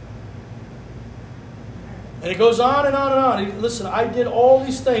seas. And it goes on and on and on. Listen, I did all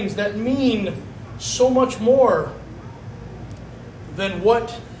these things that mean so much more than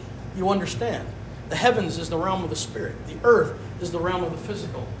what you understand. The heavens is the realm of the spirit. The earth is the realm of the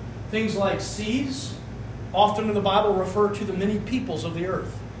physical. Things like seas, often in the Bible, refer to the many peoples of the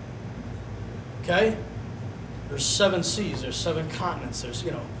earth. Okay? There's 7 seas. There's 7 continents. There's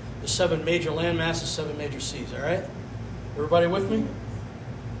 7 major land masses, 7 major seas. All right? Everybody with me?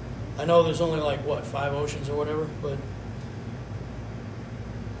 I know there's only 5 oceans or whatever, but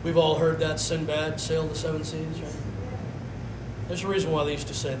we've all heard that Sinbad sailed the 7 seas, right? There's a reason why they used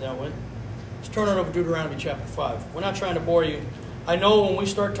to say it that way. Let's turn it over to Deuteronomy chapter 5. We're not trying to bore you. I know when we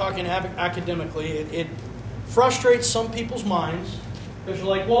start talking academically, it frustrates some people's minds because you're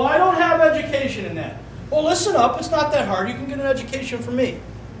like, well, I don't have education in that. Well, listen up. It's not that hard. You can get an education from me.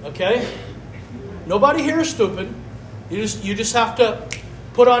 Okay? Nobody here is stupid. You just have to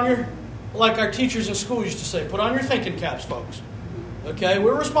put on your, like our teachers in school used to say, put on your thinking caps, folks. Okay?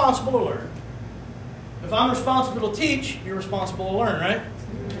 We're responsible to learn. If I'm responsible to teach, you're responsible to learn, right?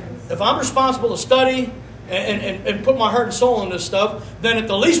 If I'm responsible to study and put my heart and soul into this stuff, then at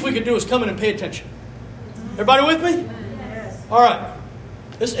the least we could do is come in and pay attention. Everybody with me? Yes. All right.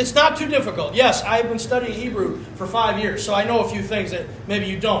 It's not too difficult. Yes, I've been studying Hebrew for 5 years, so I know a few things that maybe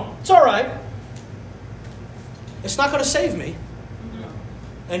you don't. It's all right. It's not going to save me.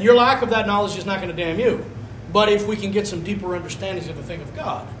 And your lack of that knowledge is not going to damn you. But if we can get some deeper understandings of the thing of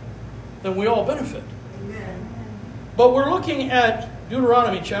God, then we all benefit. Amen. But we're looking at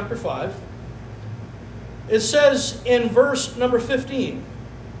Deuteronomy chapter 5. It says in verse number 15,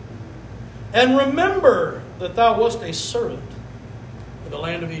 "And remember that thou wast a servant in the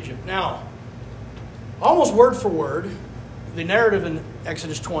land of Egypt." Now, almost word for word, the narrative in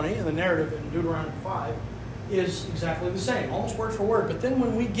Exodus 20 and the narrative in Deuteronomy 5 is exactly the same, almost word for word. But then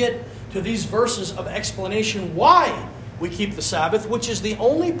when we get to these verses of explanation why we keep the Sabbath, which is the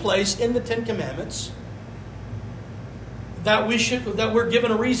only place in the Ten Commandments that we're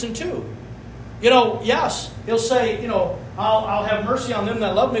given a reason to. Yes, he'll say, I'll have mercy on them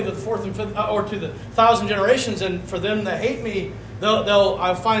that love me to the fourth and fifth, or to the 1,000 generations, and for them that hate me,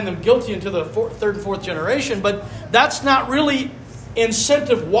 I'll find them guilty into the third and fourth generation. But that's not really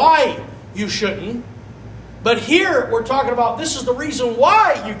incentive why you shouldn't. But here we're talking about this is the reason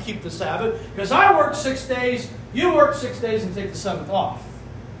why you keep the Sabbath, because I work 6 days, you work 6 days, and take the seventh off.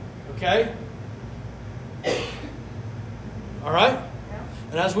 Okay? All right?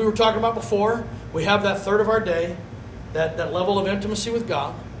 And as we were talking about before, we have that third of our day, that level of intimacy with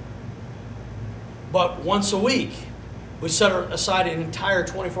God. But once a week, we set aside an entire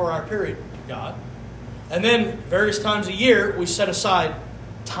 24-hour period for God. And then various times a year, we set aside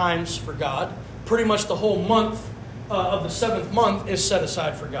times for God. Pretty much the whole month of the 7th month is set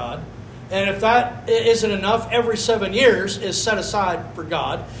aside for God. And if that isn't enough, every 7 years is set aside for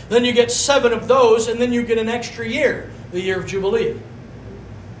God. Then you get 7 of those, and then you get an extra year, the year of Jubilee.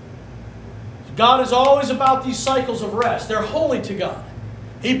 God is always about these cycles of rest. They're holy to God.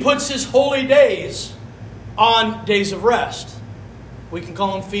 He puts His holy days on days of rest. We can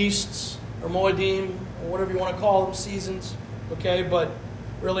call them feasts or moedim or whatever you want to call them, seasons. Okay, but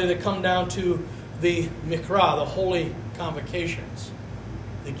really they come down to the mikra, the holy convocations,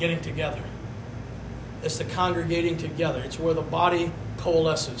 the getting together. It's the congregating together. It's where the body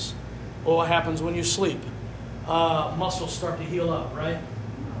coalesces. Well, what happens when you sleep? Muscles start to heal up, right?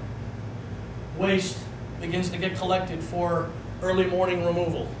 Waste begins to get collected for early morning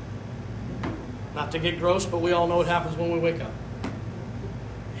removal. Not to get gross, but we all know what happens when we wake up.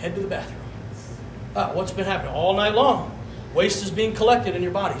 Head to the bathroom. What's been happening all night long? Waste is being collected in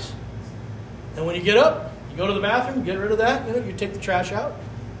your bodies. And when you get up, you go to the bathroom, get rid of that, you take the trash out,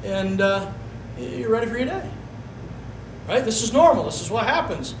 and you're ready for your day. Right? This is normal. This is what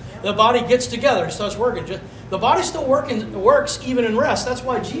happens. The body gets together, it starts working. The body still works even in rest. That's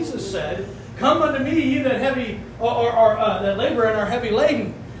why Jesus said, "Come unto me, ye that heavy or that labor and are heavy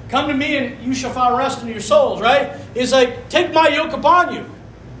laden. Come to me, and you shall find rest in your souls." Right? He's like, take my yoke upon you.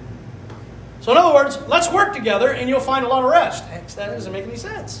 So in other words, let's work together, and you'll find a lot of rest. That doesn't make any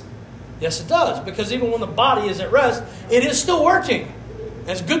sense. Yes, it does, because even when the body is at rest, it is still working.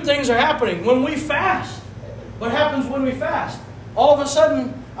 As good things are happening. When we fast, what happens when we fast? All of a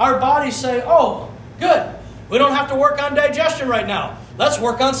sudden, our bodies say, "Oh, good. We don't have to work on digestion right now. Let's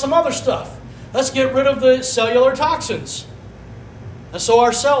work on some other stuff. Let's get rid of the cellular toxins." And so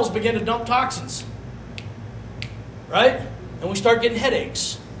our cells begin to dump toxins. Right? And we start getting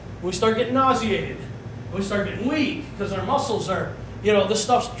headaches. We start getting nauseated. We start getting weak because our muscles are, this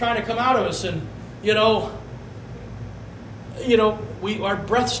stuff's trying to come out of us. And, our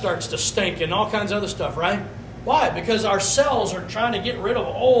breath starts to stink and all kinds of other stuff, right? Why? Because our cells are trying to get rid of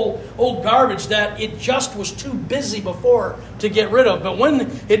old garbage that it just was too busy before to get rid of. But when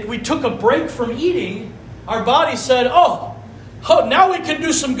we took a break from eating, our body said, oh, now we can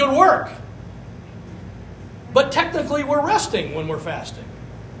do some good work. But technically we're resting when we're fasting.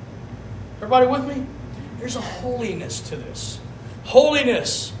 Everybody with me? There's a holiness to this.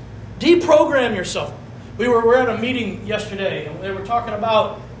 Holiness. Deprogram yourself. We were at a meeting yesterday, and they were talking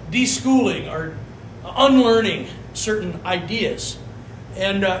about deschooling or unlearning certain ideas.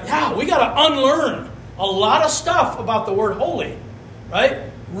 And we got to unlearn a lot of stuff about the word holy. Right?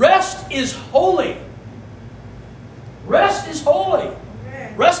 Rest is holy. Rest is holy.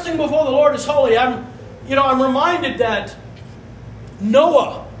 Resting before the Lord is holy. I'm reminded that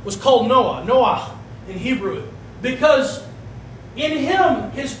Noah was called Noah in Hebrew, because in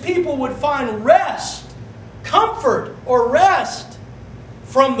him his people would find rest, comfort, or rest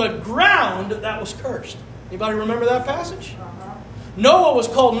from the ground that was cursed. Anybody remember that passage? Noah was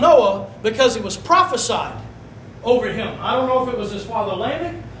called Noah because it was prophesied over him. I don't know if it was his father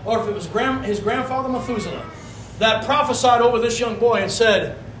Lamech or if it was his grandfather Methuselah that prophesied over this young boy and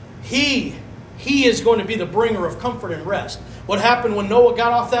said, He is going to be the bringer of comfort and rest. What happened when Noah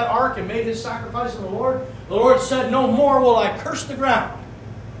got off that ark and made his sacrifice to the Lord? The Lord said, no more will I curse the ground.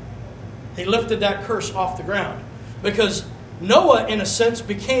 He lifted that curse off the ground. Because Noah, in a sense,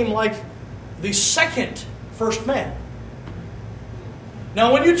 became like the second first man.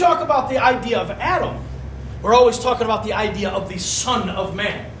 Now, when you talk about the idea of Adam, we're always talking about the idea of the Son of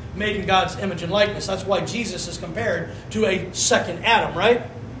Man, made in God's image and likeness. That's why Jesus is compared to a second Adam, right?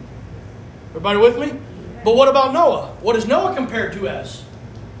 Everybody with me? But what about Noah? What is Noah compared to as?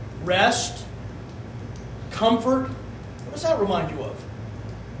 Rest, comfort. What does that remind you of?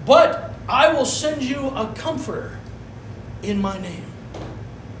 But I will send you a comforter in my name.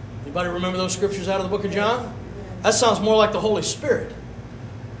 Anybody remember those scriptures out of the book of John? That sounds more like the Holy Spirit.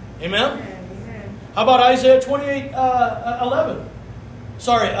 Amen? How about Isaiah 28:11?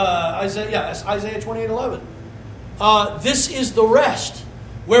 Sorry, Isaiah 28:11. This is the rest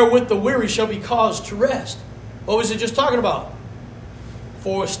wherewith the weary shall be caused to rest. What was it just talking about?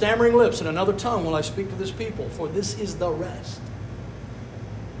 For with stammering lips and another tongue will I speak to this people, for this is the rest.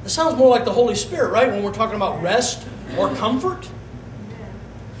 It sounds more like the Holy Spirit, right? When we're talking about rest or comfort.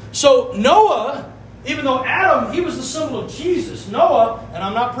 So Noah, even though Adam, he was the symbol of Jesus, Noah, and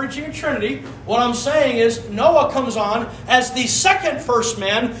I'm not preaching a Trinity, what I'm saying is Noah comes on as the second first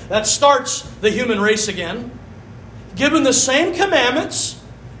man that starts the human race again, given the same commandments,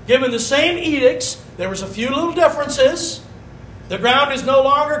 given the same edicts. There was a few little differences. The ground is no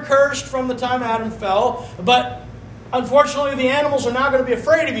longer cursed from the time Adam fell, but unfortunately the animals are not going to be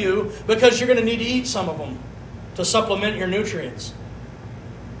afraid of you because you're going to need to eat some of them to supplement your nutrients.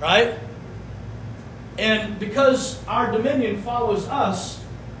 Right? And because our dominion follows us,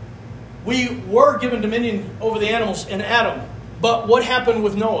 we were given dominion over the animals in Adam. But what happened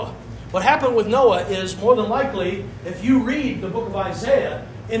with Noah? What happened with Noah is, more than likely, if you read the book of Isaiah,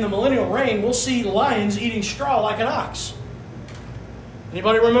 in the millennial reign, we'll see lions eating straw like an ox.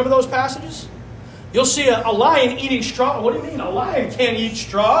 Anybody remember those passages? You'll see a lion eating straw. What do you mean? A lion can't eat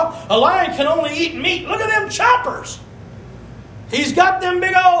straw. A lion can only eat meat. Look at them choppers. He's got them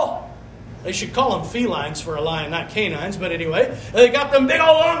big old... They should call them felines for a lion, not canines. But anyway, they got them big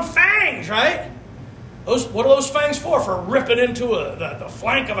old long fangs, right? What are those fangs for? For ripping into the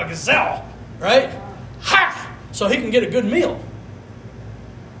flank of a gazelle, right? Ha! So he can get a good meal.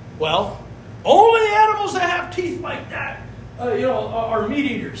 Well, only animals that have teeth like that, are meat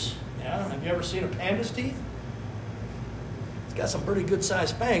eaters. Yeah, have you ever seen a panda's teeth? It's got some pretty good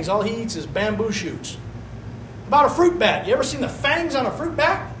sized fangs. All he eats is bamboo shoots. About a fruit bat. You ever seen the fangs on a fruit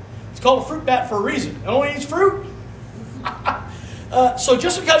bat? It's called a fruit bat for a reason. It only eats fruit. So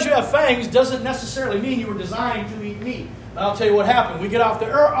just because you have fangs doesn't necessarily mean you were designed to eat meat. I'll tell you what happened. We get off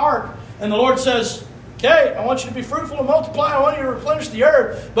the ark, and the Lord says, okay, I want you to be fruitful and multiply. I want you to replenish the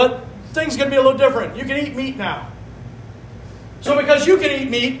earth. But things are going to be a little different. You can eat meat now. So because you can eat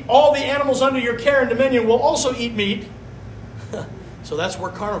meat, all the animals under your care and dominion will also eat meat. So that's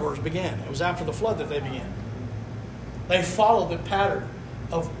where carnivores began. It was after the flood that they began. They followed the pattern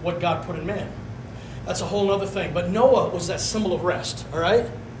of what God put in man. That's a whole other thing. But Noah was that symbol of rest. All right?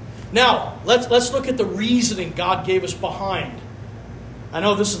 Now, let's look at the reasoning God gave us behind. I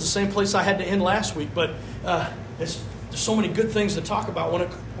know this is the same place I had to end last week, but there's so many good things to talk about when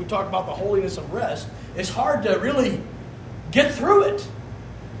we talk about the holiness of rest. It's hard to really get through it.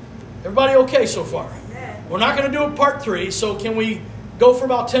 Everybody okay so far? We're not going to do a part 3, so can we go for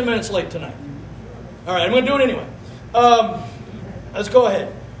about 10 minutes late tonight? All right, I'm going to do it anyway. Let's go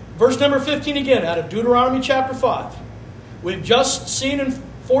ahead. Verse number 15 again, out of Deuteronomy chapter 5. We've just seen in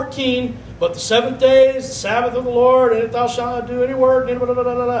 14, but the 7th day is the Sabbath of the Lord, and if thou shalt not do any work,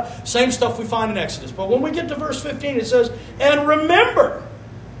 same stuff we find in Exodus. But when we get to verse 15, it says, and remember.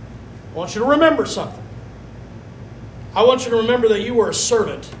 I want you to remember something. I want you to remember that you were a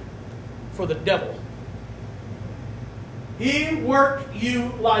servant for the devil. He worked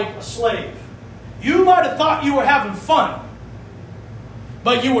you like a slave. You might have thought you were having fun,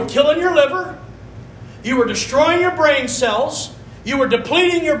 but you were killing your liver, you were destroying your brain cells, you were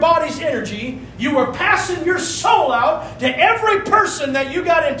depleting your body's energy, you were passing your soul out to every person that you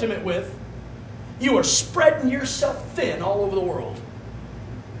got intimate with. You were spreading yourself thin all over the world.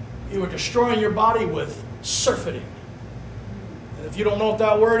 You were destroying your body with surfeiting. And if you don't know what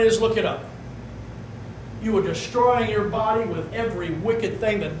that word is, look it up. You were destroying your body with every wicked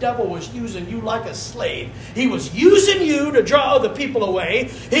thing. The devil was using you like a slave. He was using you to draw other people away.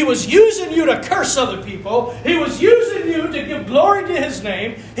 He was using you to curse other people. He was using you to give glory to his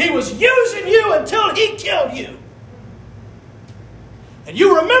name. He was using you until he killed you. And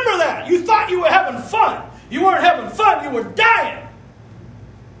you remember that. You thought you were having fun. You weren't having fun. You were dying.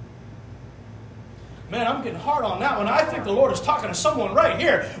 Man, I'm getting hard on that one. I think the Lord is talking to someone right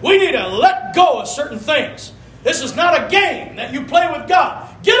here. We need to let go of certain things. This is not a game that you play with God.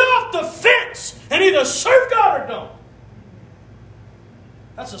 Get off the fence and either serve God or don't.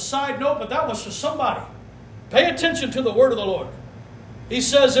 That's a side note, but that was for somebody. Pay attention to the word of the Lord. He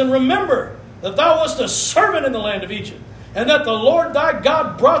says, and remember that thou wast a servant in the land of Egypt, and that the Lord thy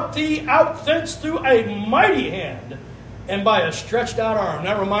God brought thee out thence through a mighty hand and by a stretched out arm.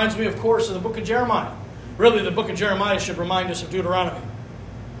 That reminds me, of course, of the book of Jeremiah. Really, the book of Jeremiah should remind us of Deuteronomy.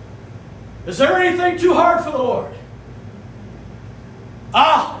 Is there anything too hard for the Lord?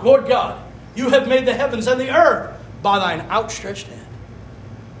 Ah, Lord God, you have made the heavens and the earth by thine outstretched hand.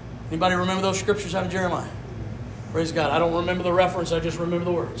 Anybody remember those scriptures out of Jeremiah? Praise God. I don't remember the reference, I just remember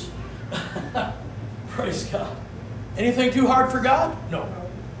the words. Praise God. Anything too hard for God?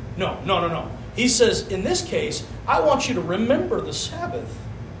 No. He says, in this case, I want you to remember the Sabbath.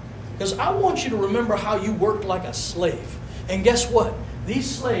 Because I want you to remember how you worked like a slave. And guess what? These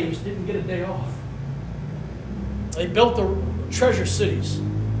slaves didn't get a day off. They built the treasure cities,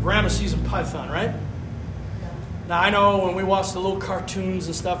 Ramesses and Python, right? Now, I know when we watch the little cartoons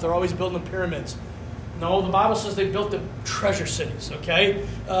and stuff, they're always building the pyramids. No, the Bible says they built the treasure cities, okay?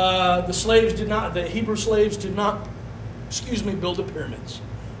 The Hebrew slaves did not, build the pyramids,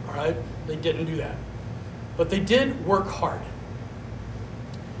 all right? They didn't do that. But they did work hard.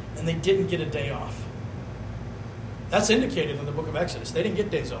 And they didn't get a day off. That's indicated in the book of Exodus. They didn't get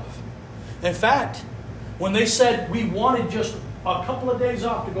days off. In fact, when they said we wanted just a couple of days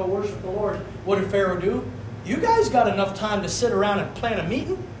off to go worship the Lord, what did Pharaoh do? You guys got enough time to sit around and plan a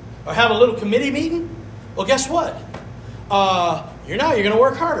meeting? Or have a little committee meeting? Well, guess what? You're going to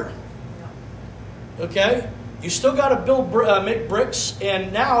work harder. Okay? You still got to make bricks,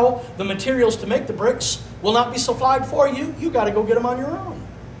 and now the materials to make the bricks will not be supplied for you. You got to go get them on your own.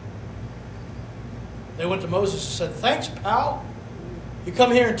 They went to Moses and said, thanks, pal. You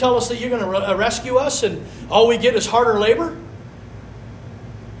come here and tell us that you're going to rescue us, and all we get is harder labor?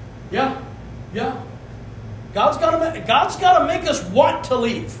 Yeah. God's got to make us want to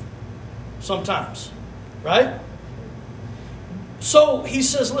leave sometimes, right? So he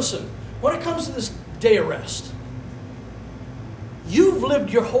says, listen, when it comes to this day of rest, you've lived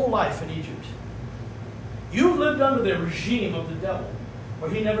your whole life in Egypt. You've lived under the regime of the devil,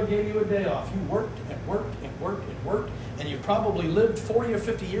 where he never gave you a day off. You worked and worked and worked and worked, and you probably lived 40 or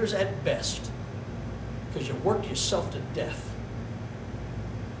 50 years at best because you worked yourself to death.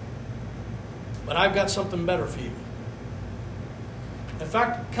 But I've got something better for you. In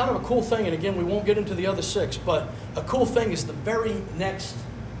fact, kind of a cool thing, and again, we won't get into the other 6, but a cool thing is the very next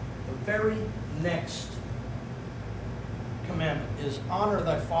commandment is honor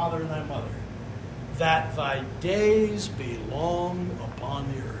thy father and thy mother, that thy days be long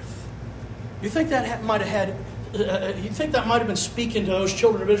upon the earth. You think that might have been speaking to those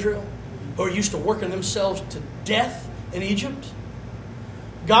children of Israel who are used to working themselves to death in Egypt?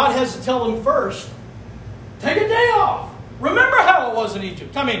 God has to tell them first, take a day off. Remember how it was in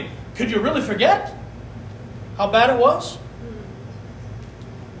Egypt. I mean, could you really forget how bad it was?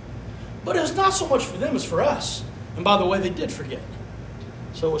 But it's not so much for them as for us. And by the way, they did forget.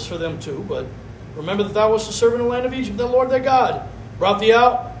 So it was for them too. But remember that thou wast a servant in the land of Egypt, the Lord thy God brought thee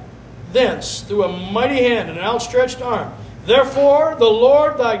out thence through a mighty hand and an outstretched arm. Therefore the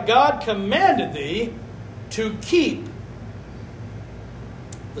Lord thy God commanded thee to keep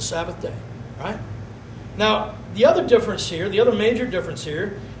the Sabbath day. Right? Now, the other major difference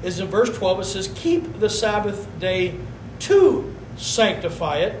here is in verse 12. It says, keep the Sabbath day to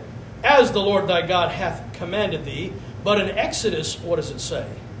sanctify it, as the Lord thy God hath commanded thee. But in Exodus, what does it say?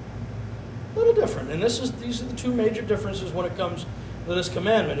 A little different. And these are the two major differences when it comes to this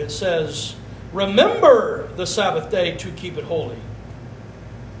commandment. It says, remember the Sabbath day to keep it holy.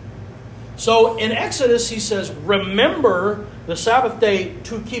 So in Exodus, he says, remember the Sabbath day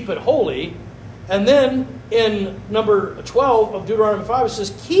to keep it holy. And then in number 12 of Deuteronomy 5, it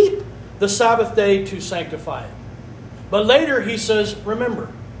says, keep the Sabbath day to sanctify it. But later he says, remember.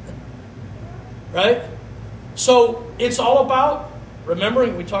 Right? So it's all about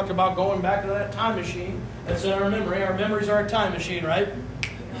remembering. We talked about going back to that time machine. That's in our memory. Our memories are a time machine, right?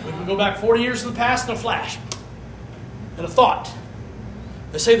 We can go back 40 years in the past in a flash. In a thought.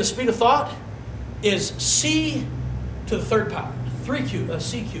 They say the speed of thought is c to the third power.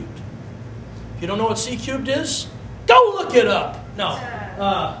 C cubed. If you don't know what c cubed is, go look it up.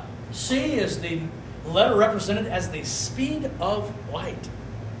 No. C is the letter represented as the speed of light.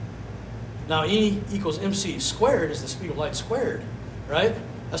 Now, E equals mc squared is the speed of light squared, right?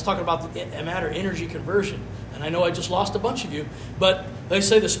 That's talking about the matter energy conversion. And I know I just lost a bunch of you, but they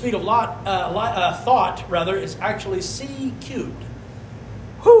say the speed of thought is actually c cubed.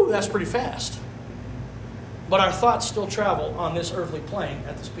 Whew, that's pretty fast. But our thoughts still travel on this earthly plane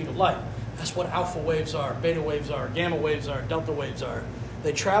at the speed of light. That's what alpha waves are, beta waves are, gamma waves are, delta waves are.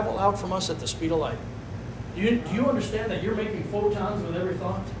 They travel out from us at the speed of light. Do you understand that you're making photons with every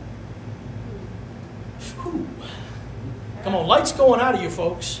thought? Whew. Come on, light's going out of you,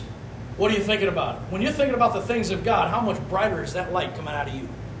 folks. What are you thinking about? When you're thinking about the things of God, how much brighter is that light coming out of you?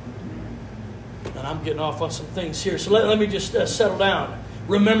 And I'm getting off on some things here, so let me just settle down.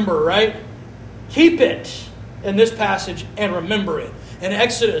 Remember, right? Keep it in this passage and remember it. In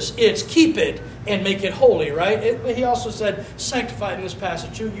Exodus, it's keep it and make it holy, right? He also said sanctify in this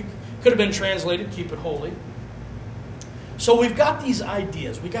passage too. You could have been translated keep it holy. So we've got these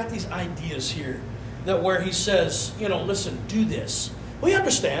ideas. We got these ideas here that where he says, listen, do this. We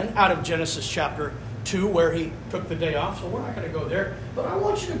understand out of Genesis chapter 2 where he took the day off, so we're not going to go there. But I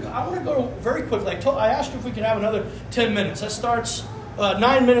want to go very quickly. I asked you if we could have another 10 minutes. That starts,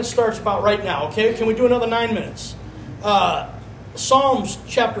 9 minutes starts about right now, okay? Can we do another 9 minutes? Psalms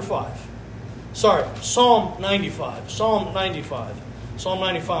chapter 5. Sorry, Psalm 95. Psalm 95. Psalm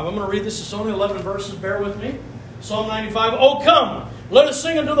 95. I'm going to read this. It's only 11 verses. Bear with me. Psalm 95. Oh, come, let us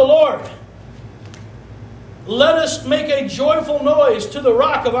sing unto the Lord. Let us make a joyful noise to the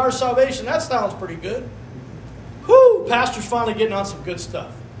rock of our salvation. That sounds pretty good. Whoo! Pastor's finally getting on some good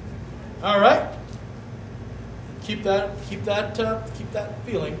stuff. All right. Keep that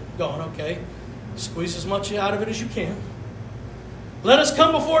feeling going, okay? Squeeze as much out of it as you can. Let us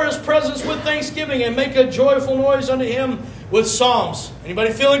come before His presence with thanksgiving and make a joyful noise unto Him with psalms.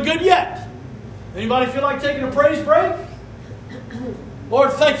 Anybody feeling good yet? Anybody feel like taking a praise break?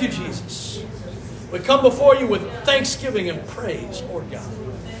 Lord, thank you, Jesus. We come before you with thanksgiving and praise, Lord God.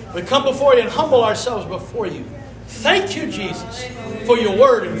 We come before you and humble ourselves before you. Thank you, Jesus, for your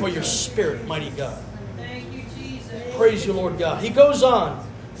word and for your spirit, mighty God. Thank you, Jesus. Praise you, Lord God. He goes on.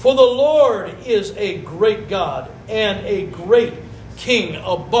 For the Lord is a great God and a great King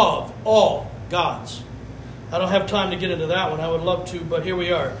above all gods. I don't have time to get into that one. I would love to, but here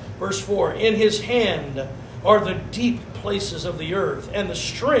we are. Verse 4. In His hand are the deep places of the earth, and the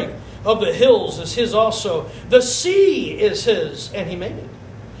strength of the hills is His also. The sea is His, and He made it.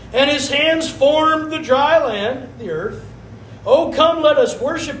 And His hands formed the dry land, the earth. Oh, come, let us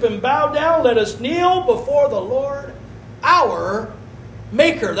worship and bow down. Let us kneel before the Lord, our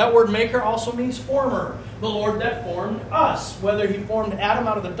Maker. That word maker also means former. The Lord that formed us. Whether He formed Adam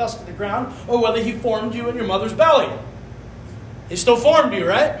out of the dust of the ground, or whether He formed you in your mother's belly. He still formed you,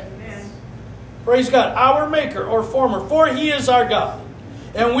 right? Amen. Praise God. Our Maker or former. For He is our God.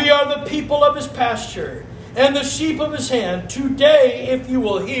 And we are the people of His pasture, and the sheep of His hand. Today, if you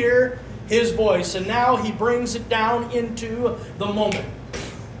will hear His voice. And now He brings it down into the moment.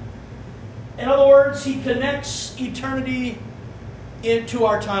 In other words, He connects eternity into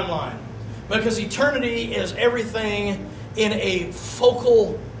our timeline. Because eternity is everything in a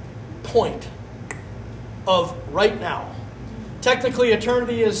focal point of right now. Technically,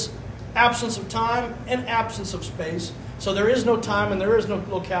 eternity is absence of time and absence of space. So there is no time and there is no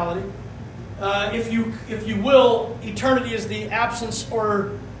locality. If you will, eternity is the absence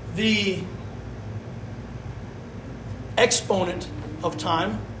or the exponent of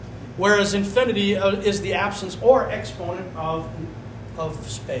time, whereas infinity is the absence or exponent of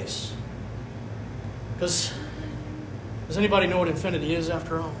space. Because does anybody know what infinity is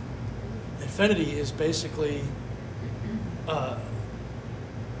after all? Infinity is basically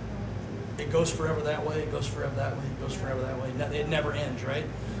it goes forever that way, it goes forever that way, it goes forever that way. It never ends, right?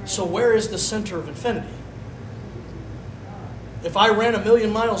 So where is the center of infinity? If I ran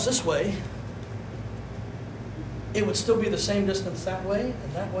 1,000,000 miles this way, it would still be the same distance that way,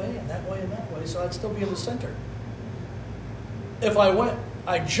 and that way, and that way, and that way. So I'd still be in the center. If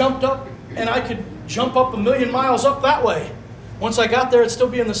I jumped up, and I could jump up 1,000,000 miles up that way. Once I got there, it'd still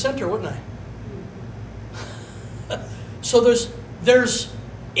be in the center, wouldn't I? So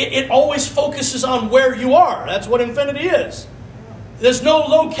it always focuses on where you are. That's what infinity is. There's no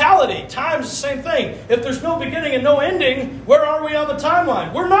locality. Time's the same thing. If there's no beginning and no ending, where are we on the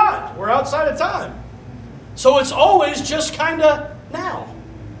timeline? We're not. We're outside of time. So it's always just kind of now.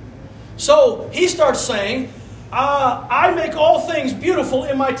 So he starts saying, I make all things beautiful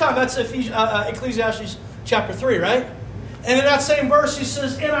in my time. That's Ecclesiastes chapter 3, right? And in that same verse he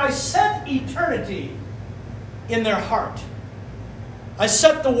says, and I set eternity in their heart. I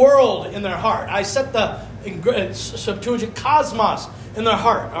set the world in their heart. I set the Septuagint cosmos in their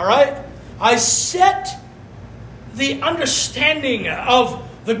heart, all right? I set the understanding of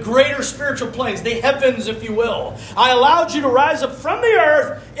the greater spiritual planes, the heavens, if you will. I allowed you to rise up from the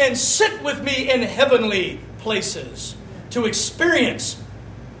earth and sit with me in heavenly places to experience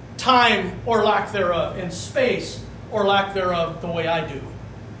time or lack thereof, and space or lack thereof the way I do.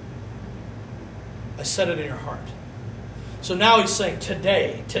 I set it in your heart. So now he's saying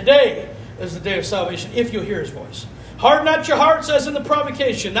today is the day of salvation if you hear his voice. Harden not your hearts as in the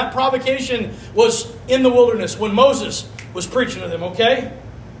provocation. That provocation was in the wilderness when Moses was preaching to them, okay?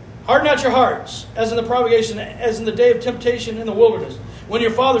 Harden not your hearts as in the provocation, as in the day of temptation in the wilderness. When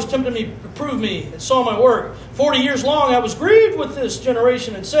your fathers tempted me to prove me and saw my work. 40 years long I was grieved with this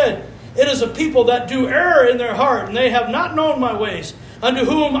generation and said, it is a people that do err in their heart, and they have not known my ways, unto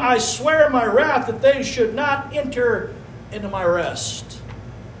whom I swear my wrath that they should not enter into my rest.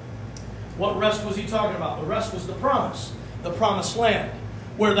 What rest was he talking about? The rest was the promised land,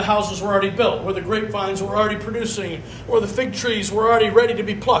 where the houses were already built, where the grapevines were already producing, where the fig trees were already ready to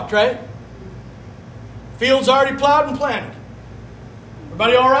be plucked, right? Fields already plowed and planted.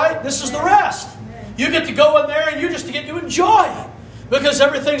 Everybody all right? This is the rest. You get to go in there and you just get to enjoy, because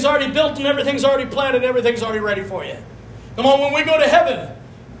everything's already built and everything's already planted and everything's already ready for you. Come on, when we go to heaven,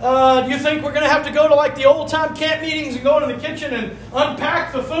 do you think we're going to have to go to like the old-time camp meetings and go into the kitchen and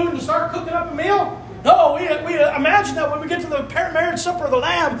unpack the food and start cooking up a meal? No, we imagine that when we get to the marriage supper of the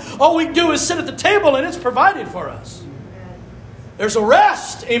Lamb, all we do is sit at the table and it's provided for us. There's a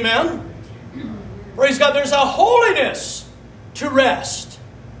rest, amen? Praise God, there's a holiness to rest.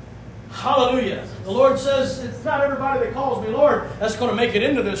 Hallelujah. The Lord says, it's not everybody that calls me Lord that's going to make it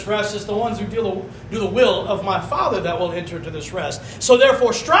into this rest. It's the ones who do the will of my Father that will enter into this rest. So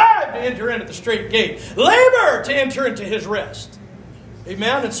therefore, strive to enter in at the straight gate. Labor to enter into his rest.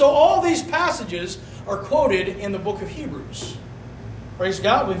 Amen. And so all these passages are quoted in the book of Hebrews. Praise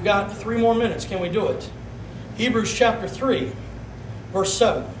God. We've got 3 more minutes. Can we do it? Hebrews chapter 3, verse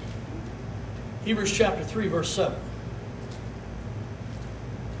 7. Hebrews chapter 3, verse 7.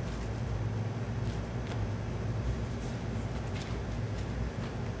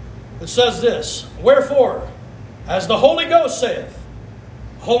 It says this, wherefore, as the Holy Ghost saith,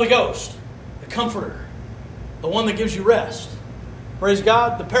 Holy Ghost, the Comforter, the one that gives you rest. Praise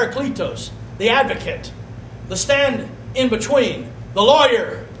God, the Parakletos, the Advocate, the stand in between, the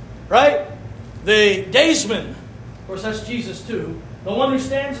lawyer, right? The daysman, of course that's Jesus too, the one who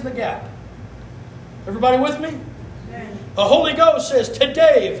stands in the gap. Everybody with me? Amen. The Holy Ghost says,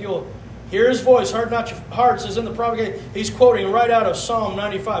 today, if you'll hear his voice, harden not your hearts, as in the provocation. He's quoting right out of Psalm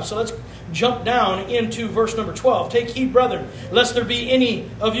 95. So let's jump down into verse number 12. Take heed, brethren, lest there be any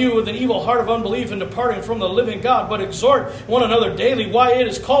of you with an evil heart of unbelief and departing from the living God, but exhort one another daily, why it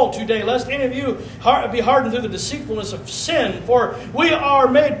is called today, lest any of you be hardened through the deceitfulness of sin. For we are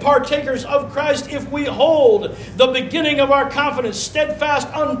made partakers of Christ if we hold the beginning of our confidence steadfast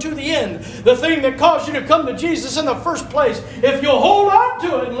unto the end. The thing that caused you to come to Jesus in the first place, if you'll hold on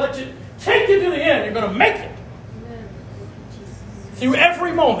to it and let you take you to the end, you're going to make it. Through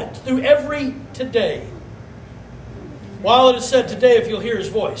every moment, through every today. While it is said today, if you'll hear his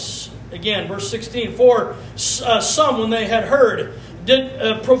voice. Again, verse 16. For some, when they had heard,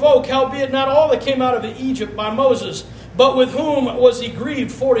 did provoke, howbeit not all that came out of Egypt by Moses. But with whom was he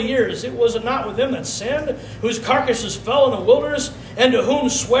grieved 40 years? It was not with them that sinned, whose carcasses fell in the wilderness, and to whom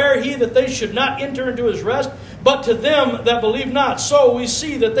sware he that they should not enter into his rest, but to them that believe not. So we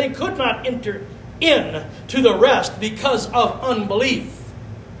see that they could not enter in to the rest because of unbelief.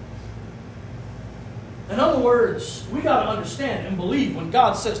 In other words, we got to understand and believe when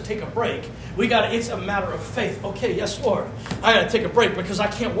God says take a break. It's a matter of faith. Okay, yes, Lord, I got to take a break because I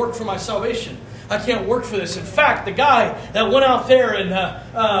can't work for my salvation. I can't work for this. In fact, the guy that went out there and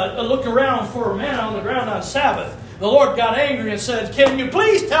looked around for manna on the ground on Sabbath, the Lord got angry and said, can you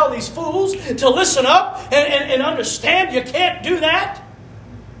please tell these fools to listen up and understand you can't do that?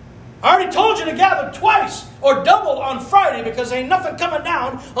 I already told you to gather twice or double on Friday because ain't nothing coming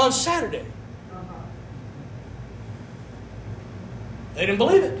down on Saturday. They didn't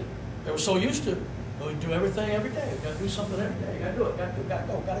believe it. They were so used to it. We do everything every day. We've got to do something every day. Got to do it. Got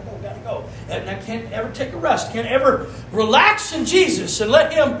to go. And I can't ever take a rest. Can't ever relax in Jesus and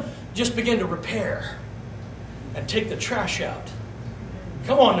let him just begin to repair and take the trash out.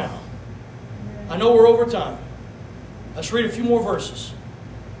 Come on now. I know we're over time. Let's read a few more verses.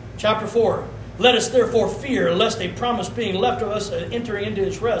 Chapter 4. Let us therefore fear, lest a promise being left of us entering into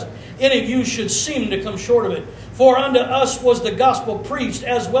his rest, any of you should seem to come short of it. For unto us was the gospel preached,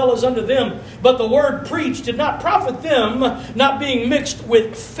 as well as unto them. But the word preached did not profit them, not being mixed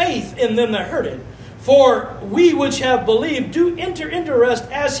with faith in them that heard it. For we which have believed do enter into rest,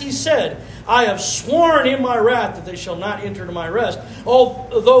 as he said, I have sworn in my wrath that they shall not enter into my rest,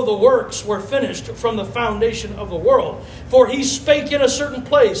 although the works were finished from the foundation of the world. For he spake in a certain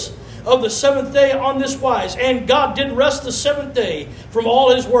place of the seventh day on this wise, and God did rest the seventh day from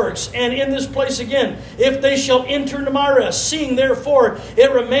all his works. And in this place again, if they shall enter into my rest, seeing therefore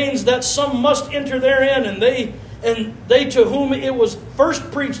it remains that some must enter therein, and they to whom it was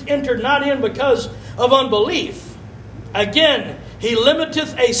first preached entered not in because of unbelief. Again, he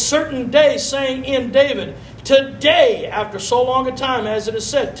limiteth a certain day, saying in David, today, after so long a time, as it is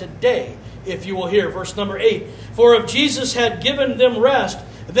said, today, if you will hear. Verse number 8. For if Jesus had given them rest,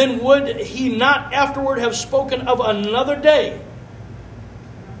 then would he not afterward have spoken of another day?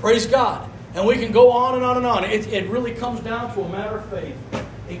 Praise God. And we can go on and on and on. It really comes down to a matter of faith.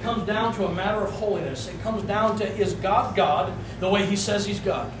 It comes down to a matter of holiness. It comes down to, is God God the way he says he's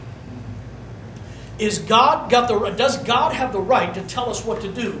God? Does God have the right to tell us what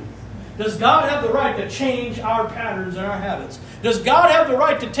to do? Does God have the right to change our patterns and our habits? Does God have the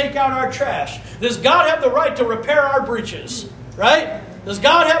right to take out our trash? Does God have the right to repair our breaches? Right? Does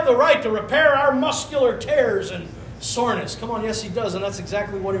God have the right to repair our muscular tears and soreness? Come on, yes, he does, and that's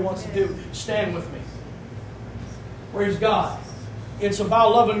exactly what he wants to do. Stand with me. Praise God. It's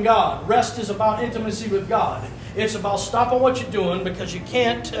about loving God. Rest is about intimacy with God. It's about stopping what you're doing, because you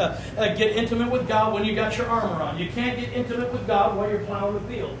can't get intimate with God when you got your armor on. You can't get intimate with God while you're plowing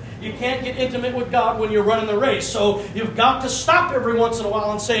the field. You can't get intimate with God when you're running the race. So you've got to stop every once in a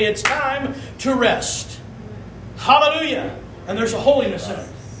while and say, it's time to rest. Hallelujah. And there's a holiness in it.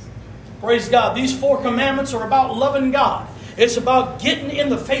 Praise God. These 4 commandments are about loving God. It's about getting in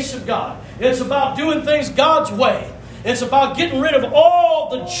the face of God. It's about doing things God's way. It's about getting rid of all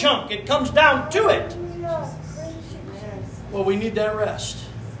the junk. It comes down to it. Well, we need that rest.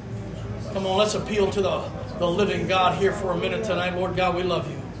 Come on, let's appeal to the living God here for a minute tonight. Lord God, we love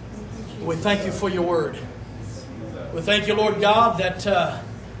you. We thank you for your word. We thank you, Lord God, that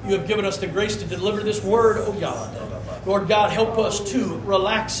you have given us the grace to deliver this word, oh God. Lord God, help us to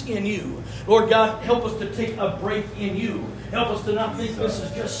relax in you. Lord God, help us to take a break in you. Help us to not think this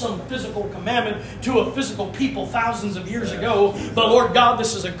is just some physical commandment to a physical people thousands of years ago. But Lord God,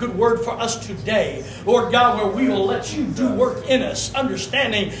 this is a good word for us today. Lord God, where we will let you do work in us,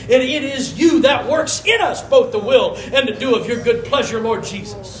 understanding that it is you that works in us, both the will and the do of your good pleasure, Lord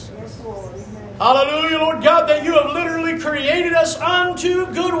Jesus. Hallelujah, Lord God, that you have literally created us unto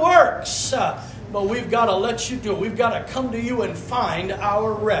good works. But we've got to let you do it. We've got to come to you and find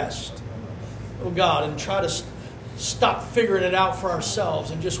our rest, oh God, and try to stop figuring it out for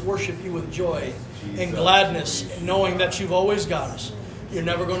ourselves and just worship you with joy and gladness, knowing that you've always got us. You're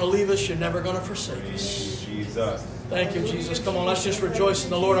never going to leave us. You're never going to forsake us. Jesus. Thank you, Jesus. Come on, let's just rejoice in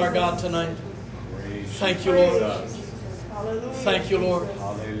the Lord our God tonight. Thank you, Lord. Thank you, Lord.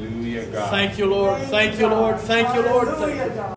 Hallelujah, God. Thank you, Lord. Thank you, Lord. Thank you, Lord. Thank you.